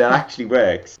silly, but it actually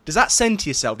works. Does that send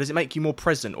to yourself? Does it make you more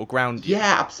present or ground you?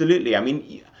 Yeah, absolutely. I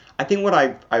mean, I think what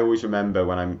I always remember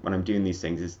when I'm doing these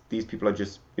things is these people are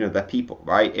just, they're people,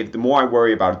 right? If the more I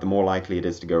worry about it, the more likely it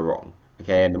is to go wrong.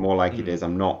 Okay, and the more likely it is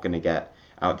I'm not going to get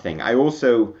out thing. I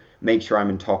also make sure I'm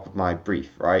on top of my brief,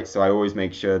 right? So I always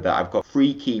make sure that I've got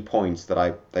 3 key points that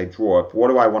I draw up. What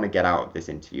do I want to get out of this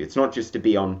interview? It's not just to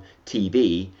be on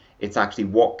TV. It's actually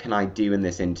what can I do in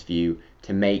this interview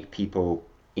to make people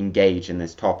engage in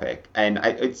this topic? And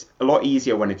it's a lot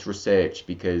easier when it's research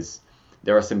because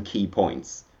there are some key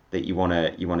points that you want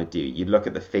to do. You look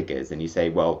at the figures and you say,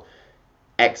 well,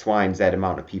 X, Y, and Z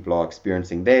amount of people are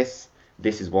experiencing this.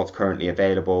 This is what's currently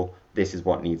available. This is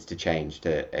what needs to change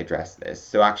to address this.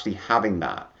 So actually having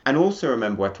that. And also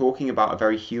remember, we're talking about a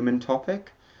very human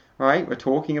topic, right? We're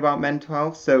talking about mental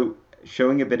health. So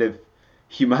showing a bit of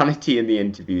humanity in the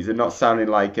interviews and not sounding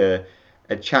like a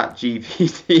chat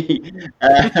GPT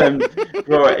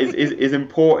is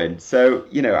important. So,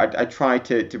 I try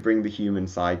to bring the human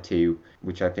side too,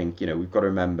 which I think, we've got to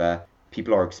remember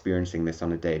people are experiencing this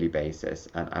on a daily basis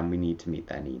and we need to meet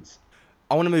their needs.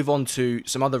 I want to move on to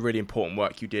some other really important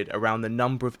work you did around the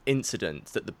number of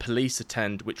incidents that the police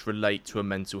attend which relate to a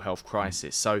mental health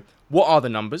crisis. So what are the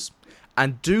numbers?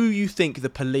 And do you think the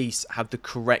police have the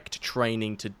correct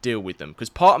training to deal with them? Because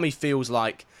part of me feels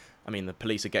like, the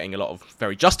police are getting a lot of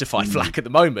very justified flack at the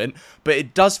moment, but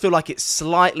it does feel like it's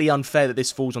slightly unfair that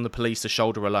this falls on the police to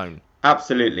shoulder alone.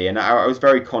 Absolutely, and I was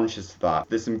very conscious of that.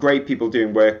 There's some great people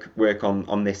doing work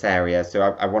on this area, so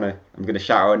I'm going to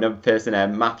shout out another person,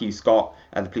 Matthew Scott,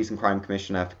 the Police and Crime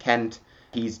Commissioner for Kent.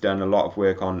 He's done a lot of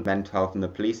work on mental health in the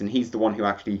police, and he's the one who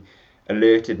actually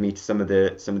alerted me to some of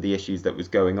the issues that was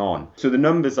going on. So the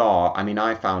numbers are,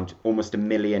 I found almost 1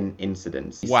 million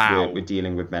incidents. Wow. We're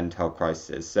dealing with mental health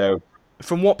crises. So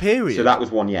from what period? So that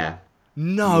was 1 year.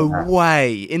 No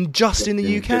way! In the UK? Just in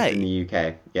the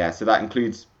UK, yeah. So that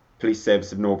includes Police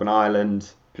Service of Northern Ireland,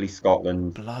 Police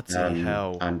Scotland, bloody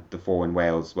hell, and the 4 in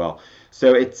Wales as well.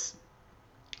 So it's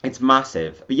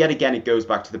massive. But yet again, it goes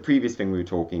back to the previous thing we were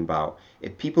talking about.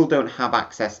 If people don't have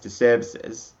access to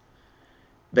services,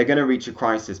 they're going to reach a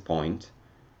crisis point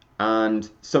and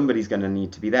somebody's going to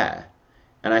need to be there.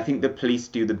 And I think the police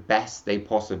do the best they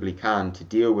possibly can to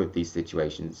deal with these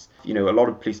situations. A lot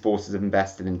of police forces have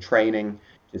invested in training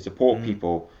to support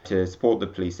people, to support the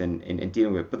police in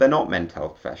dealing with it, but they're not mental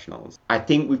health professionals. I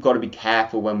think we've got to be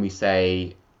careful when we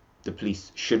say the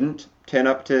police shouldn't turn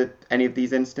up to any of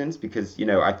these incidents because,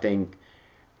 I think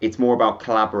it's more about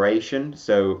collaboration.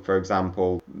 So, for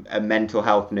example, a mental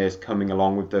health nurse coming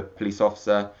along with the police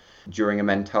officer during a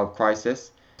mental health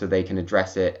crisis so they can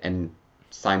address it and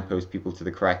signpost people to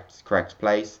the correct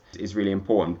place is really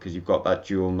important because you've got that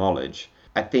dual knowledge.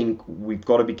 I think we've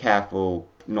got to be careful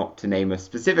not to name a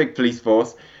specific police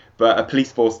force, but a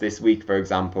police force this week, for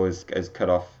example, is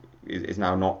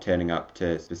now not turning up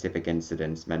to specific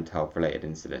incidents, mental health related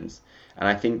incidents. And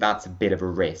I think that's a bit of a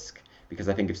risk because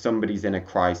I think if somebody's in a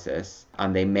crisis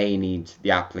and they may need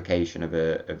the application of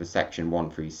a section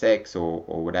 136 or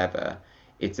whatever,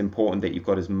 it's important that you've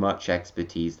got as much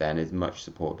expertise there and as much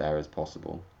support there as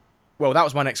possible. Well, that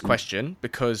was my next question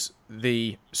because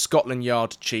the Scotland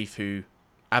Yard chief who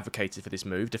advocated for this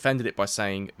move defended it by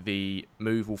saying the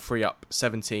move will free up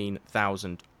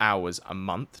 17,000 hours a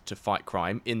month to fight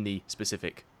crime in the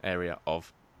specific area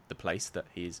of the place that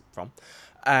he is from.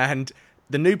 And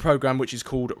The new program, which is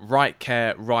called Right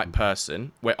Care, Right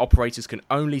Person, where operators can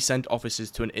only send officers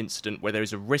to an incident where there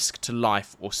is a risk to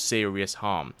life or serious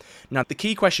harm. Now, the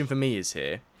key question for me is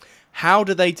here, how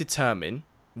do they determine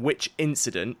which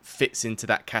incident fits into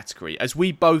that category? As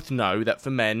we both know that for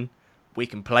men, we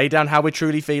can play down how we're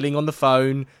truly feeling on the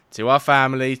phone to our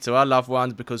family, to our loved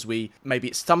ones, because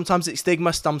sometimes it's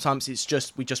stigma, sometimes it's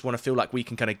just, we just want to feel like we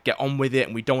can kind of get on with it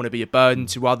and we don't want to be a burden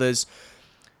to others.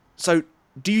 So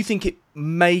do you think it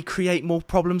may create more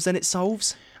problems than it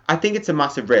solves? I think it's a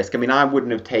massive risk. I mean, I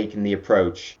wouldn't have taken the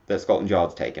approach that Scotland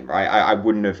Yard's taken, right? I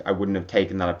wouldn't have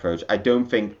taken that approach. I don't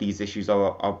think these issues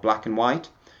are black and white.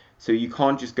 So you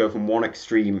can't just go from one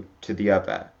extreme to the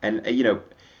other. And,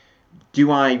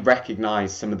 do I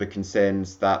recognise some of the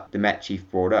concerns that the Met Chief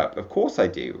brought up? Of course I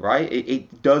do, right?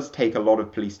 It does take a lot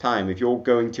of police time. If you're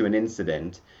going to an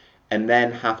incident and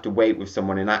then have to wait with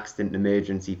someone in accident and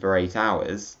emergency for 8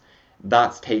 hours,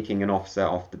 that's taking an officer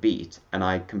off the beat. And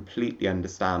I completely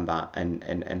understand that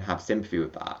and have sympathy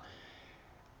with that.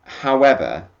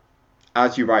 However,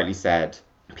 as you rightly said,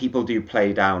 people do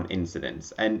play down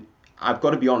incidents. And I've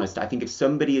got to be honest, I think if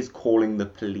somebody is calling the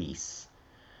police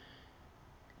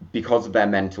because of their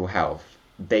mental health,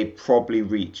 they probably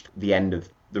reached the end of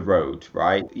the road,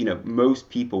 right? Most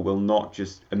people will not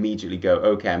just immediately go,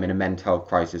 okay, I'm in a mental health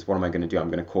crisis. What am I going to do? I'm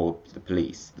going to call the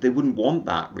police. They wouldn't want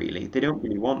that, really. They don't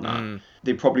really want that.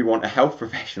 They probably want a health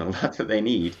professional. That's what they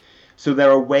need. So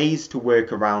there are ways to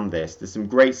work around this. There's some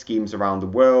great schemes around the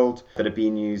world that are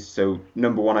being used. So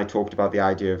number one, I talked about the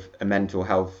idea of a mental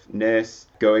health nurse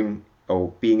going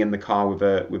or being in the car with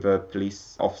a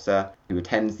police officer who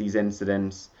attends these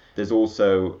incidents. There's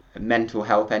also mental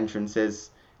health entrances.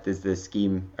 There's this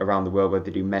scheme around the world where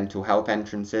they do mental health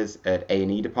entrances at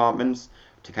A&E departments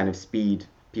to kind of speed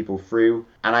people through.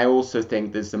 And I also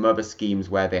think there's some other schemes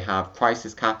where they have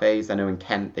crisis cafes. I know in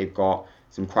Kent they've got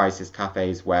some crisis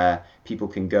cafes where people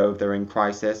can go if they're in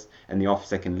crisis and the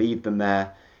officer can leave them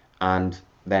there and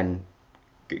then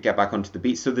get back onto the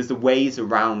beat. So there's ways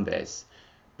around this.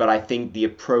 But I think the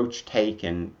approach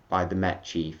taken by the Met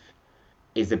Chief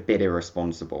is a bit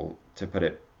irresponsible, to put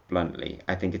it bluntly.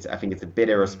 I think it's a bit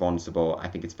irresponsible. I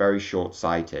think it's very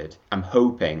short-sighted. I'm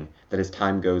hoping that as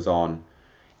time goes on,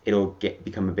 it'll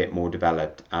become a bit more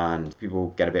developed and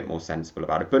people get a bit more sensible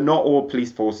about it. But not all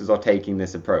police forces are taking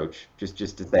this approach. Just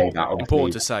to say that,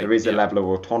 important to say, there is a level of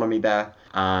autonomy there,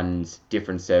 and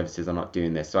different services are not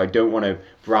doing this. So I don't want to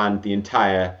brand the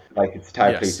entire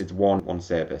police. It's one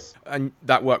service. And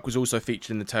that work was also featured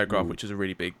in the Telegraph, which is a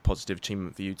really big positive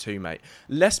achievement for you too, mate.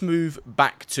 Let's move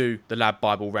back to the Lad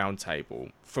Bible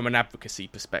Roundtable from an advocacy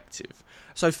perspective.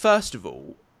 So first of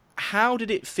all, how did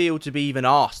it feel to be even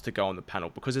asked to go on the panel?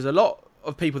 Because there's a lot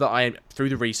of people that through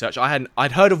the research,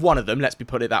 I'd heard of one of them, let's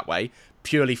put it that way,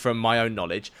 purely from my own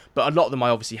knowledge, but a lot of them I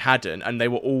obviously hadn't, and they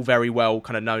were all very well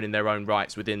kind of known in their own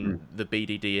rights within the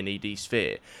BDD and ED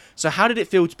sphere. So how did it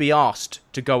feel to be asked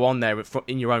to go on there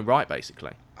in your own right,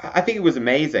 basically? I think it was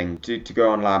amazing to go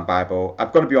on Lad Bible.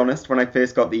 I've got to be honest, when I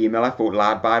first got the email, I thought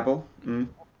Lad Bible.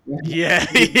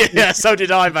 Yeah, so did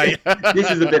I, mate.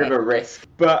 This is a bit of a risk.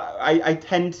 But I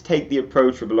tend to take the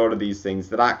approach with a lot of these things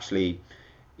that actually,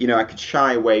 I could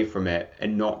shy away from it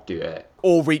and not do it.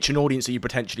 Or reach an audience that you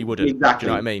potentially wouldn't. Exactly.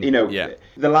 Do you know what I mean?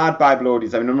 The Lad Bible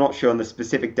audience, I'm not sure on the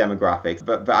specific demographics,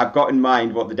 but I've got in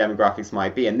mind what the demographics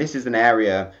might be. And this is an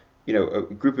area, a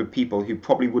group of people who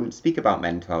probably wouldn't speak about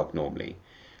mental health normally.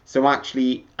 So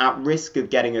actually, at risk of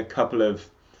getting a couple of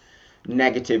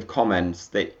negative comments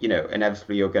that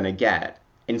inevitably you're going to get,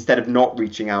 instead of not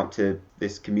reaching out to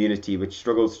this community which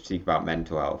struggles to speak about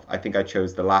mental health, I think I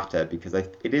chose the latter because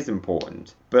it is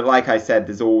important. But like I said,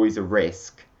 there's always a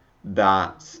risk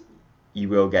that you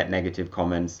will get negative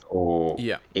comments or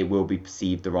it will be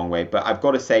perceived the wrong way. But I've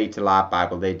got to say to Lad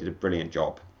Bible, they did a brilliant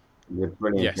job.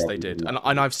 Yes, they did.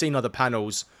 And I've seen other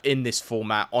panels in this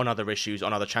format on other issues,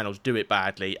 on other channels, do it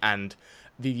badly, and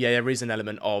there is an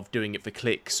element of doing it for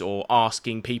clicks or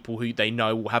asking people who they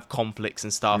know will have conflicts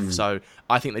and stuff. So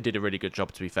I think they did a really good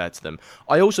job, to be fair to them.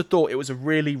 I also thought it was a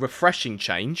really refreshing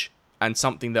change and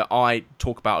something that I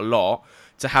talk about a lot,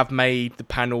 to have made the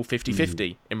panel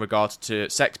 50-50 in regards to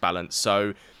sex balance.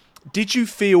 So did you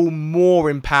feel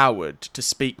more empowered to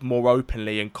speak more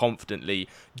openly and confidently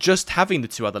just having the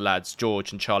two other lads,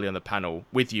 George and Charlie, on the panel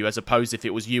with you, as opposed if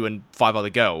it was you and 5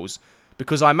 other girls?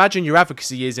 Because I imagine your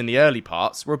advocacy years in the early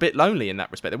parts were a bit lonely in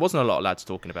that respect. There wasn't a lot of lads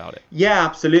talking about it. Yeah,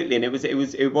 absolutely. And it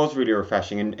was really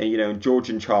refreshing. And George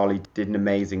and Charlie did an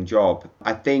amazing job.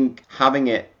 I think having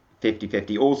it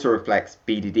 50-50 also reflects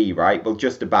BDD, right? Well,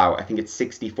 just about. I think it's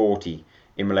 60-40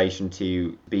 in relation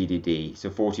to BDD. So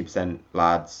 40%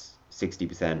 lads,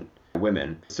 60%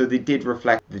 women. So they did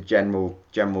reflect the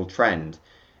general trend.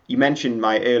 You mentioned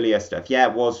my earlier stuff. Yeah,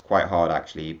 it was quite hard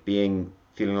actually, feeling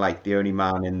like the only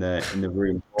man in the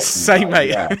room. Same, mate.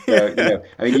 Yeah. So,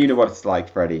 I mean, you know what it's like,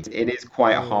 Freddie. It is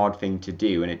quite a hard thing to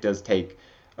do, and it does take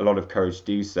a lot of courage to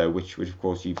do so, which of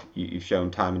course you've shown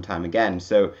time and time again.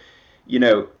 So,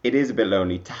 it is a bit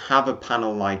lonely to have a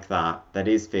panel like that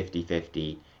is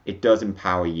 50-50. It does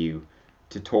empower you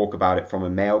to talk about it from a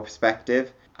male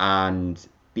perspective and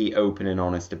be open and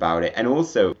honest about it. And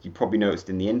also, you probably noticed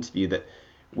in the interview that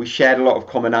we shared a lot of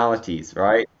commonalities,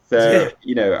 right? So,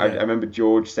 I remember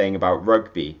George saying about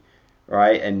rugby,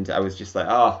 right? And I was just like,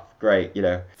 oh, great,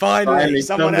 Finally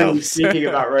someone else speaking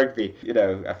about rugby.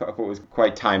 I thought it was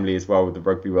quite timely as well with the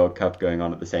Rugby World Cup going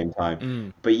on at the same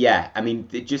time. But yeah, I mean,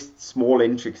 just small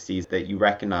intricacies that you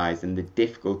recognize and the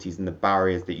difficulties and the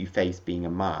barriers that you face being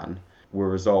a man were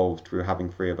resolved through having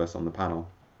 3 of us on the panel.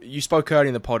 You spoke earlier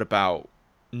in the pod about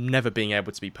never being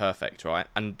able to be perfect, right?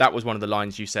 And that was one of the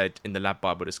lines you said in the Lad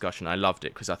Bible discussion. I loved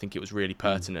it because I think it was really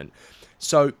pertinent.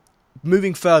 So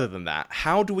moving further than that,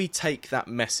 how do we take that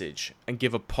message and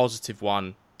give a positive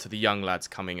one to the young lads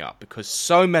coming up? Because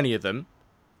so many of them,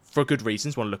 for good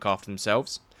reasons, want to look after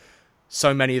themselves.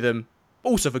 So many of them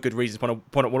also for good reasons want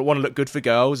to look good for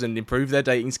girls and improve their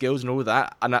dating skills and all of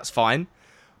that, and that's fine.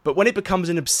 But when it becomes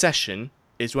an obsession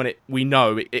is when we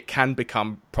know it can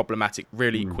become problematic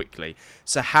really quickly.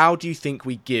 So how do you think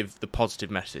we give the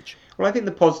positive message? Well, I think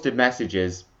the positive message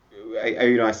is,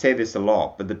 I say this a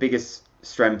lot, but the biggest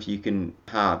strength you can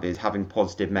have is having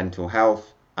positive mental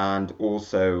health and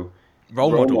also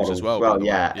role models as well.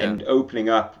 Yeah, and opening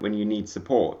up when you need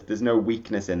support. There's no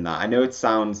weakness in that. I know it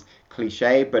sounds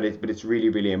cliche, but it's really,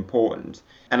 really important.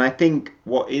 And I think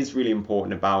what is really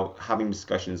important about having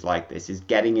discussions like this is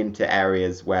getting into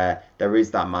areas where there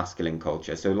is that masculine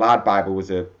culture. So Lad Bible was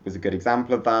a good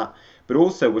example of that. But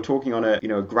also we're talking on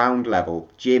a ground level,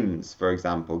 gyms, for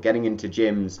example, getting into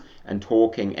gyms and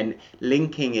talking and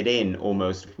linking it in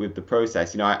almost with the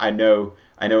process. I know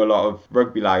a lot of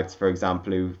rugby lads, for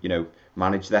example, who,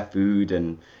 manage their food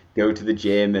and go to the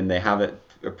gym and they have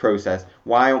a process.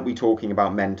 Why aren't we talking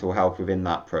about mental health within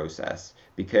that process?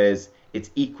 Because it's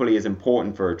equally as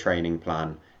important for a training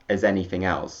plan as anything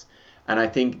else. And I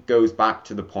think it goes back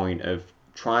to the point of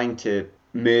trying to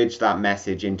merge that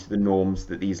message into the norms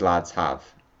that these lads have.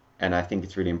 And I think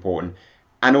it's really important.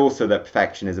 And also that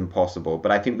perfection is impossible.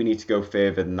 But I think we need to go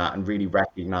further than that and really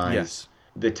recognize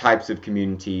the types of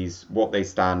communities, what they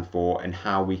stand for, and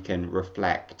how we can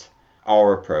reflect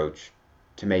our approach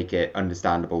to make it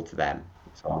understandable to them.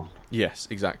 So. Yes,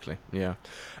 exactly. Yeah.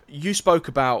 You spoke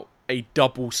about a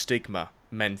double stigma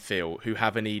men feel who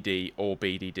have an ED or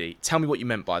BDD. Tell me what you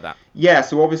meant by that. Yeah,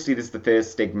 so obviously there's the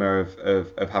first stigma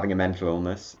of having a mental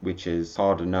illness, which is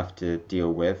hard enough to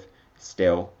deal with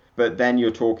still. But then you're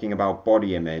talking about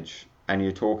body image and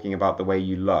you're talking about the way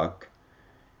you look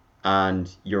and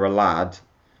you're a lad.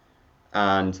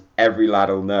 And every lad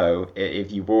will know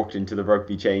if you walked into the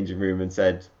rugby changing room and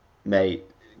said, mate,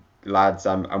 lads,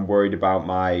 I'm worried about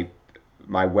my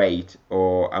weight,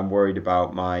 or I'm worried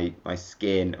about my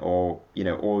skin, or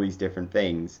all these different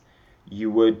things, you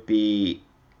would be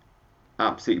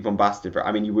absolutely bombasted for.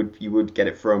 I mean, you would get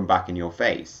it thrown back in your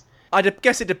face. I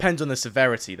guess it depends on the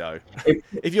severity, though.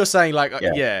 If you're saying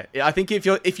I think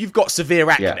if you've got severe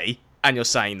acne and you're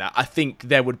saying that, I think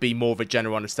there would be more of a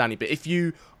general understanding. But if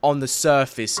you on the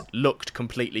surface looked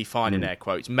completely fine in air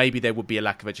quotes, maybe there would be a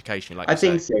lack of education. I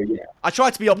think so. Yeah. I try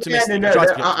to be optimistic. No,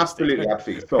 absolutely.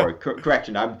 Sorry,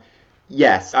 correction.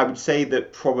 Yes, I would say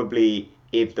that probably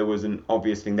if there was an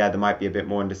obvious thing there might be a bit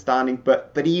more understanding.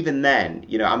 But even then,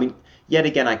 I mean, yet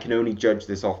again, I can only judge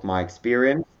this off my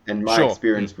experience, and my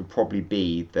experience would probably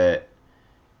be that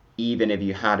even if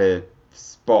you had a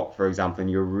spot, for example,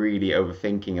 and you're really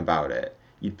overthinking about it,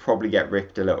 you'd probably get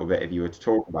ripped a little bit if you were to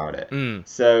talk about it.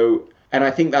 So, and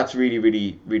I think that's really,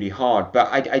 really, really hard.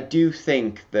 But I do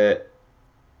think that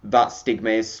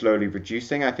stigma is slowly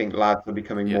reducing. I think lads are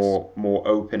becoming more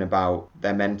open about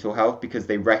their mental health because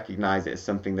they recognize it as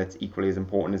something that's equally as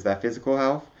important as their physical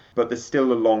health. But there's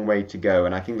still a long way to go.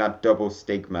 And I think that double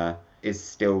stigma is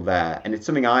still there. And it's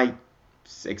something I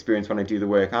experience when I do the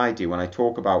work I do, when I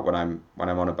talk about what I'm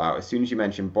on about. As soon as you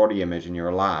mention body image and you're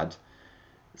a lad,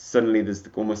 suddenly there's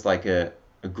almost like a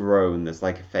groan. There's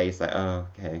like a face like, oh,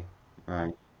 okay,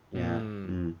 right, yeah.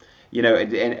 And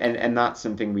that's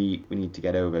something we need to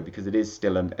get over because it is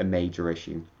still a major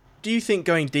issue. Do you think,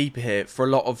 going deeper here, for a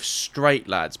lot of straight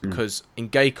lads, because in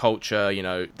gay culture,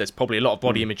 there's probably a lot of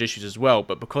body image issues as well,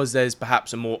 but because there's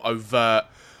perhaps a more overt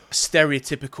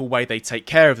stereotypical way they take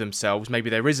care of themselves, maybe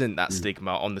there isn't that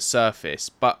stigma on the surface,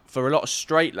 but for a lot of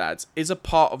straight lads, is a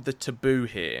part of the taboo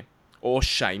here, or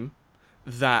shame,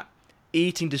 that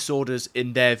eating disorders,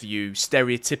 in their view,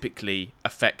 stereotypically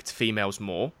affect females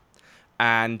more,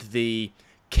 and the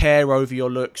care over your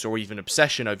looks, or even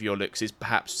obsession over your looks, is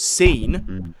perhaps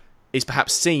seen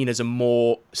as a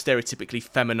more stereotypically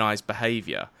feminized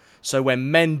behavior. So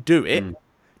when men do it,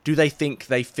 do they think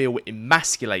they feel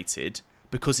emasculated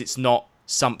because it's not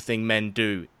something men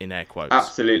do, in air quotes?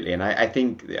 Absolutely. And I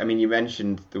think, I mean, you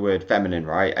mentioned the word feminine,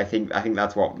 right? I think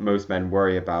that's what most men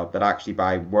worry about, that actually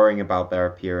by worrying about their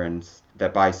appearance,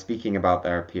 that by speaking about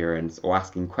their appearance or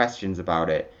asking questions about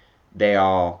it, they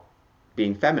are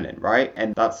being feminine, right?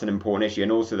 And that's an important issue.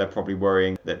 And also they're probably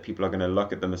worrying that people are going to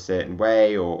look at them a certain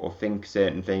way or think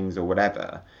certain things or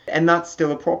whatever. And that's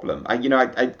still a problem.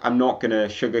 I'm not going to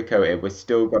sugarcoat it. We've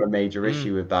still got a major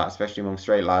issue with that, especially among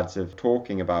straight lads, of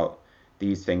talking about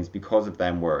these things because of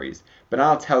them worries. But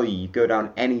I'll tell you, you go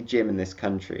down any gym in this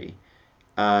country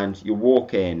and you'll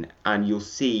walk in and you'll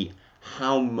see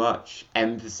how much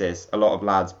emphasis a lot of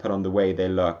lads put on the way they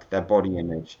look, their body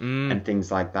image and things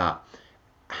like that.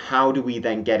 How do we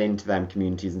then get into them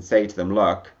communities and say to them,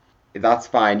 look, that's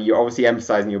fine, you're obviously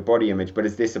emphasizing your body image, but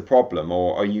is this a problem,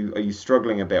 or are you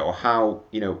struggling a bit, or how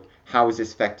is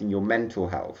this affecting your mental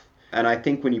health? And I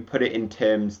think when you put it in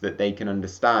terms that they can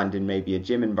understand in maybe a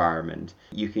gym environment,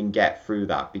 you can get through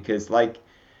that, because like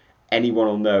anyone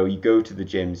will know, you go to the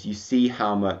gyms, you see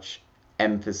how much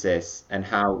emphasis and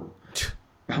how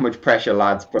much pressure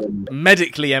lads put on.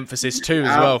 Medically emphasis too,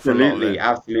 as well, for a lot of it.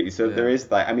 Absolutely. So there is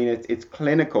that. I mean, it's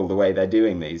clinical the way they're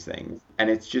doing these things, and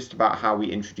it's just about how we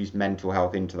introduce mental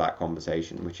health into that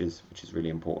conversation, which is really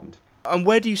important. And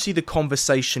where do you see the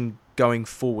conversation going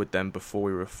forward then, before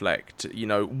we reflect?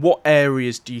 What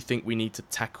areas do you think we need to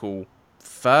tackle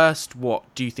first?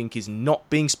 What do you think is not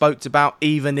being spoken about,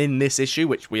 even in this issue,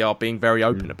 which we are being very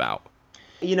open about?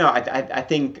 I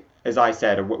think, as I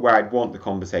said, where I'd want the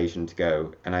conversation to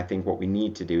go, and I think what we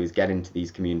need to do is get into these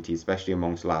communities, especially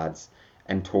amongst lads,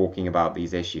 and talking about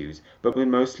these issues. But we're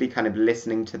mostly kind of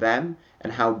listening to them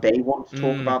and how they want to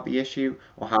talk about the issue,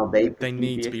 or how they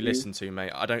need to be listened to,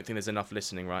 mate. I don't think there's enough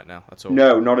listening right now at all.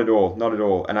 No, not at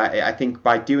all. And I think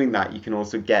by doing that, you can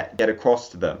also get across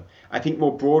to them. I think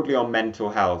more broadly on mental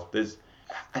health,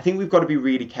 I think we've got to be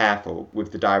really careful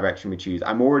with the direction we choose.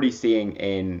 I'm already seeing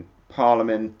in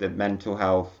Parliament that mental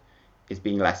health is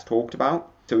being less talked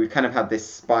about. So we've kind of had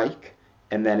this spike,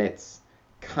 and then it's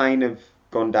kind of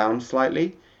gone down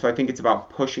slightly. So I think it's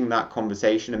about pushing that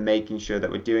conversation and making sure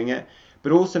that we're doing it,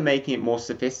 but also making it more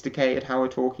sophisticated how we're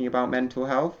talking about mental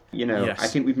health. Yes. I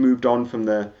think we've moved on from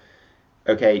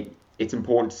it's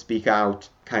important to speak out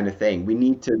kind of thing. We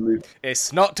need to move.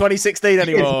 It's not 2016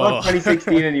 anymore. It's not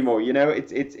 2016 anymore.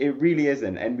 It really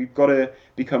isn't. And we've got to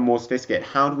become more sophisticated.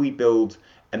 How do we build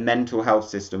a mental health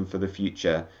system for the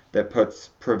future that puts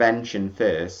prevention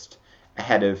first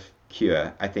ahead of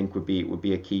cure? I think would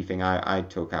be a key thing I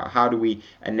took out. How do we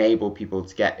enable people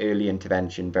to get early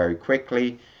intervention very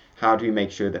quickly? How do we make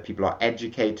sure that people are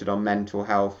educated on mental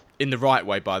health? In the right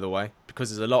way, by the way, because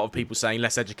there's a lot of people saying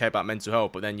let's educate about mental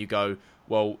health, but then you go,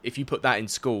 well, if you put that in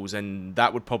schools, and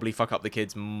that would probably fuck up the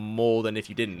kids more than if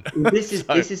you didn't. This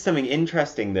is something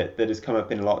interesting that has come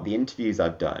up in a lot of the interviews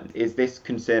I've done, is this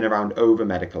concern around over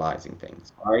medicalizing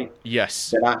things, right?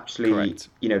 Yes. That actually, correct.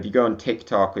 If you go on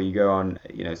TikTok or you go on,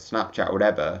 Snapchat or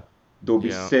whatever, there'll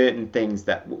be certain things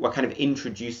that we're kind of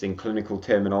introducing clinical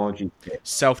terminology.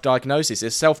 Self-diagnosis.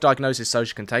 It's self-diagnosis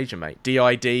social contagion, mate.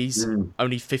 DIDs,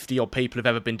 only 50 odd people have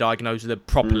ever been diagnosed with it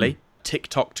properly.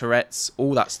 TikTok, Tourette's,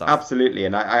 all that stuff. Absolutely,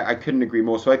 and I couldn't agree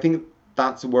more. So I think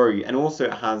that's a worry. And also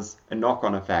it has a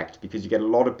knock-on effect, because you get a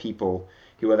lot of people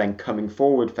who are then coming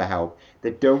forward for help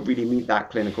that don't really meet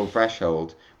that clinical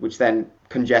threshold, which then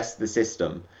congests the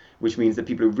system, which means that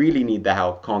people who really need the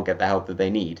help can't get the help that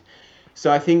they need. So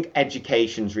I think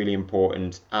education is really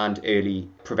important, and early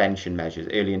prevention measures,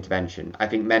 early intervention. I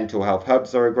think mental health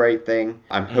hubs are a great thing.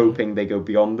 I'm hoping they go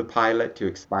beyond the pilot to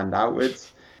expand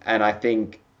outwards. And I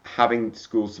think having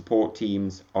school support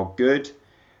teams are good,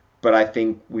 but I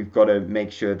think we've got to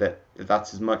make sure that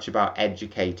that's as much about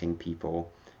educating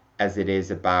people as it is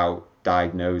about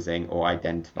diagnosing or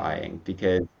identifying,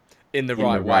 because in the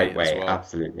right way as well.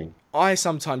 Absolutely. I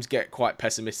sometimes get quite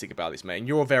pessimistic about this, mate, and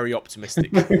you're a very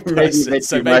optimistic Maybe person,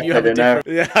 so maybe you have a different...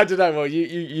 know. Yeah, I don't know. Well,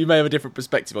 you may have a different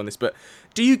perspective on this, but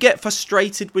do you get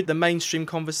frustrated with the mainstream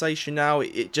conversation now?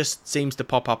 It just seems to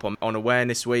pop up on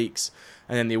awareness weeks,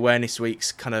 and then the awareness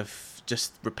weeks kind of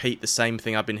just repeat the same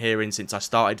thing I've been hearing since I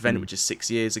started Vent, which is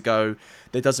 6 years ago.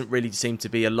 There doesn't really seem to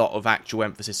be a lot of actual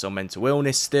emphasis on mental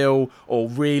illness still, or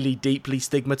really deeply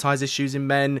stigmatized issues in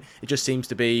men. It just seems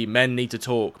to be men need to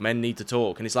talk,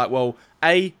 and it's like, well,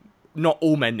 A, not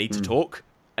all men need to talk,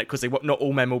 because not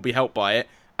all men will be helped by it,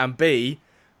 and B,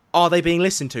 are they being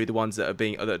listened to, the ones that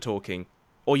are talking?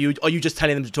 Or are you just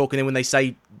telling them to talk, and then when they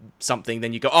say something,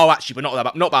 then you go, oh, actually, but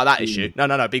not about that issue.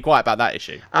 No, be quiet about that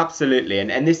issue. Absolutely,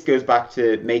 and this goes back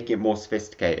to making it more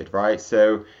sophisticated, right?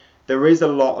 So there is a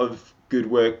lot of good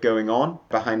work going on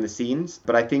behind the scenes,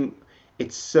 but I think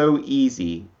it's so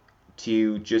easy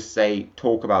to just say,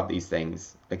 talk about these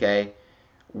things, okay?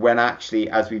 When actually,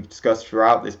 as we've discussed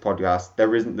throughout this podcast,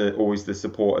 there isn't always the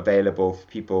support available for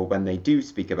people when they do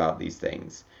speak about these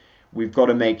things. We've got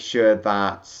to make sure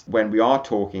that when we are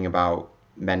talking about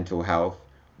mental health,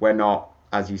 we're not,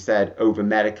 as you said,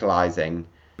 over-medicalizing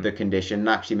the condition, and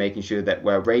actually making sure that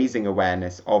we're raising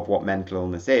awareness of what mental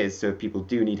illness is, so if people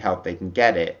do need help, they can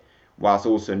get it, whilst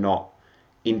also not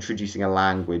introducing a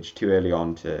language too early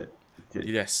on to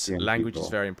yes, language people.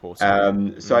 Is very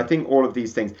important. So I think all of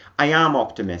these things, I am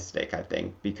optimistic, I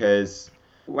think, because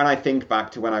when I think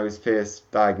back to when I was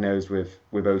first diagnosed with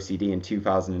OCD in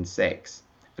 2006,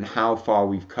 and how far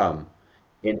we've come.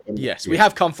 Yes, we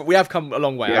have come a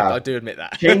long way. Yeah. I do admit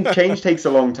that. Change takes a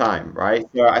long time, right?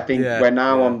 So I think we're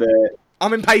now on the...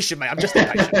 I'm impatient, mate. I'm just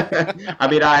impatient. I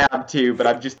mean, I am too, but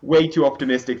I'm just way too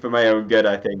optimistic for my own good,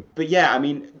 I think. But yeah, I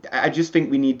mean, I just think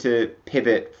we need to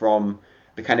pivot from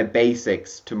the kind of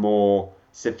basics to more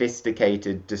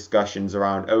sophisticated discussions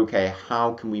around, okay,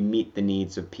 how can we meet the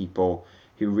needs of people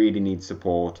who really need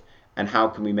support? And how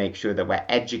can we make sure that we're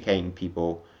educating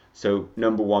people? So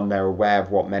number one, they're aware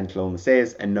of what mental illness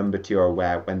is, and number two, are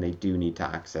aware when they do need to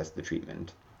access the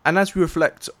treatment. And as we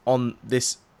reflect on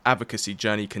this advocacy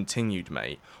journey continued,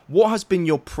 mate, what has been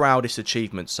your proudest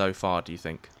achievement so far, do you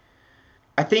think?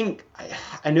 I think,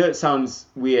 I know it sounds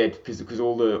weird because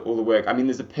all the work, I mean,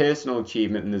 there's a personal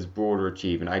achievement and there's broader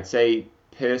achievement. I'd say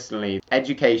personally,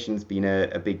 education's been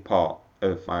a big part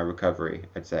of my recovery,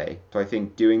 I'd say. So I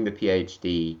think doing the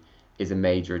PhD is a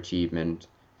major achievement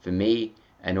for me,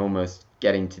 and almost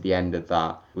getting to the end of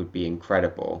that would be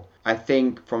incredible. I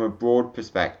think from a broad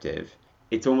perspective,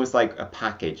 it's almost like a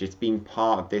package. It's been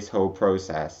part of this whole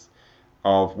process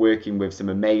of working with some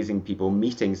amazing people,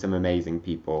 meeting some amazing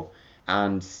people,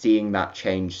 and seeing that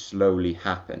change slowly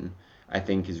happen, I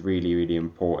think is really, really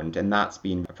important. And that's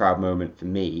been a proud moment for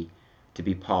me to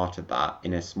be part of that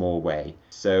in a small way.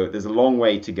 So there's a long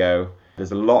way to go.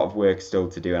 There's a lot of work still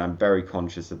to do, and I'm very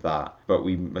conscious of that. But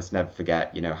we must never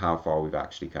forget, how far we've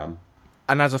actually come.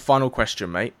 And as a final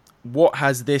question, mate, what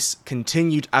has this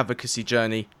continued advocacy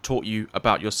journey taught you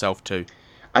about yourself too?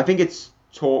 I think it's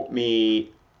taught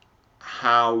me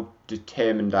how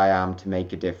determined I am to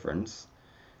make a difference,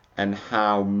 and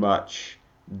how much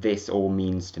this all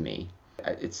means to me.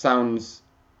 It sounds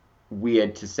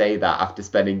weird to say that after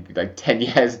spending like 10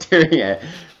 years doing it.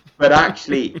 But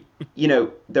actually,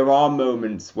 there are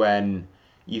moments when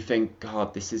you think,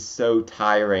 God, this is so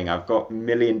tiring. I've got a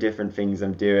million different things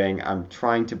I'm doing. I'm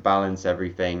trying to balance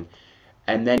everything.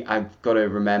 And then I've got to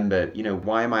remember,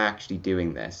 why am I actually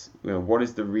doing this? What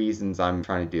is the reasons I'm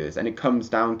trying to do this? And it comes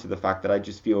down to the fact that I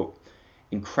just feel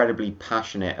incredibly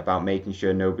passionate about making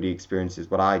sure nobody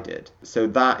experiences what I did. So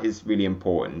that is really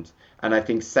important. And I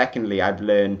think secondly, I've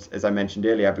learned, as I mentioned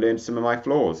earlier, I've learned some of my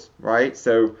flaws, right?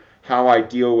 So how I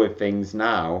deal with things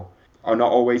now are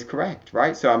not always correct,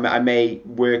 right? So I may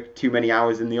work too many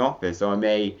hours in the office, or I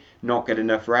may not get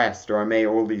enough rest, or I may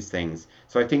all these things.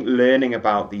 So I think learning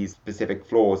about these specific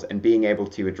flaws and being able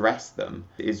to address them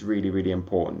is really, really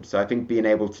important. So I think being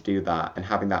able to do that and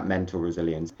having that mental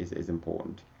resilience is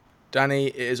important. Danny,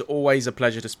 it is always a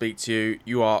pleasure to speak to you.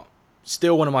 You are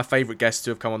still one of my favourite guests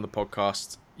to have come on the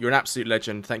podcast. You're an absolute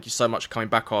legend. Thank you so much for coming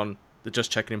back on the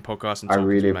Just Checking In podcast. And I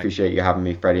really appreciate you having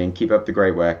me, Freddie, and keep up the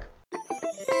great work.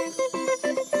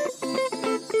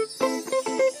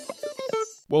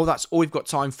 Well, that's all we've got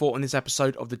time for in this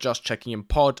episode of the Just Checking In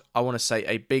pod. I want to say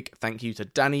a big thank you to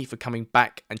Danny for coming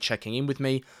back and checking in with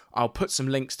me. I'll put some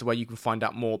links to where you can find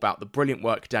out more about the brilliant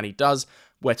work Danny does,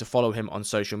 where to follow him on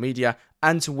social media,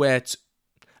 and where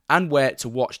to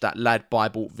watch that Lad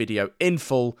Bible video in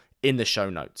full in the show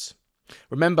notes.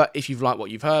 Remember, if you've liked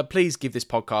what you've heard, please give this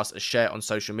podcast a share on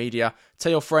social media.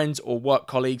 Tell your friends or work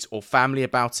colleagues or family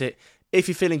about it. If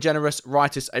you're feeling generous,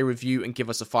 write us a review and give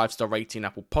us a 5-star rating in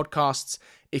Apple Podcasts.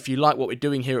 If you like what we're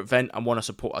doing here at Vent and want to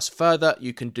support us further,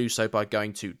 you can do so by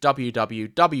going to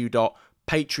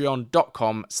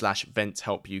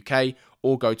www.patreon.com/VentHelpUK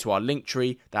or go to our link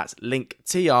tree, that's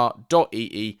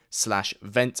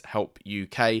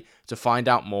linktr.ee/VentHelpUK, to find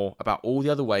out more about all the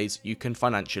other ways you can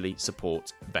financially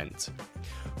support Vent.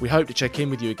 We hope to check in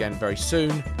with you again very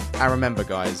soon, and remember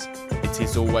guys, it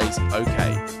is always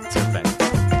okay to vent.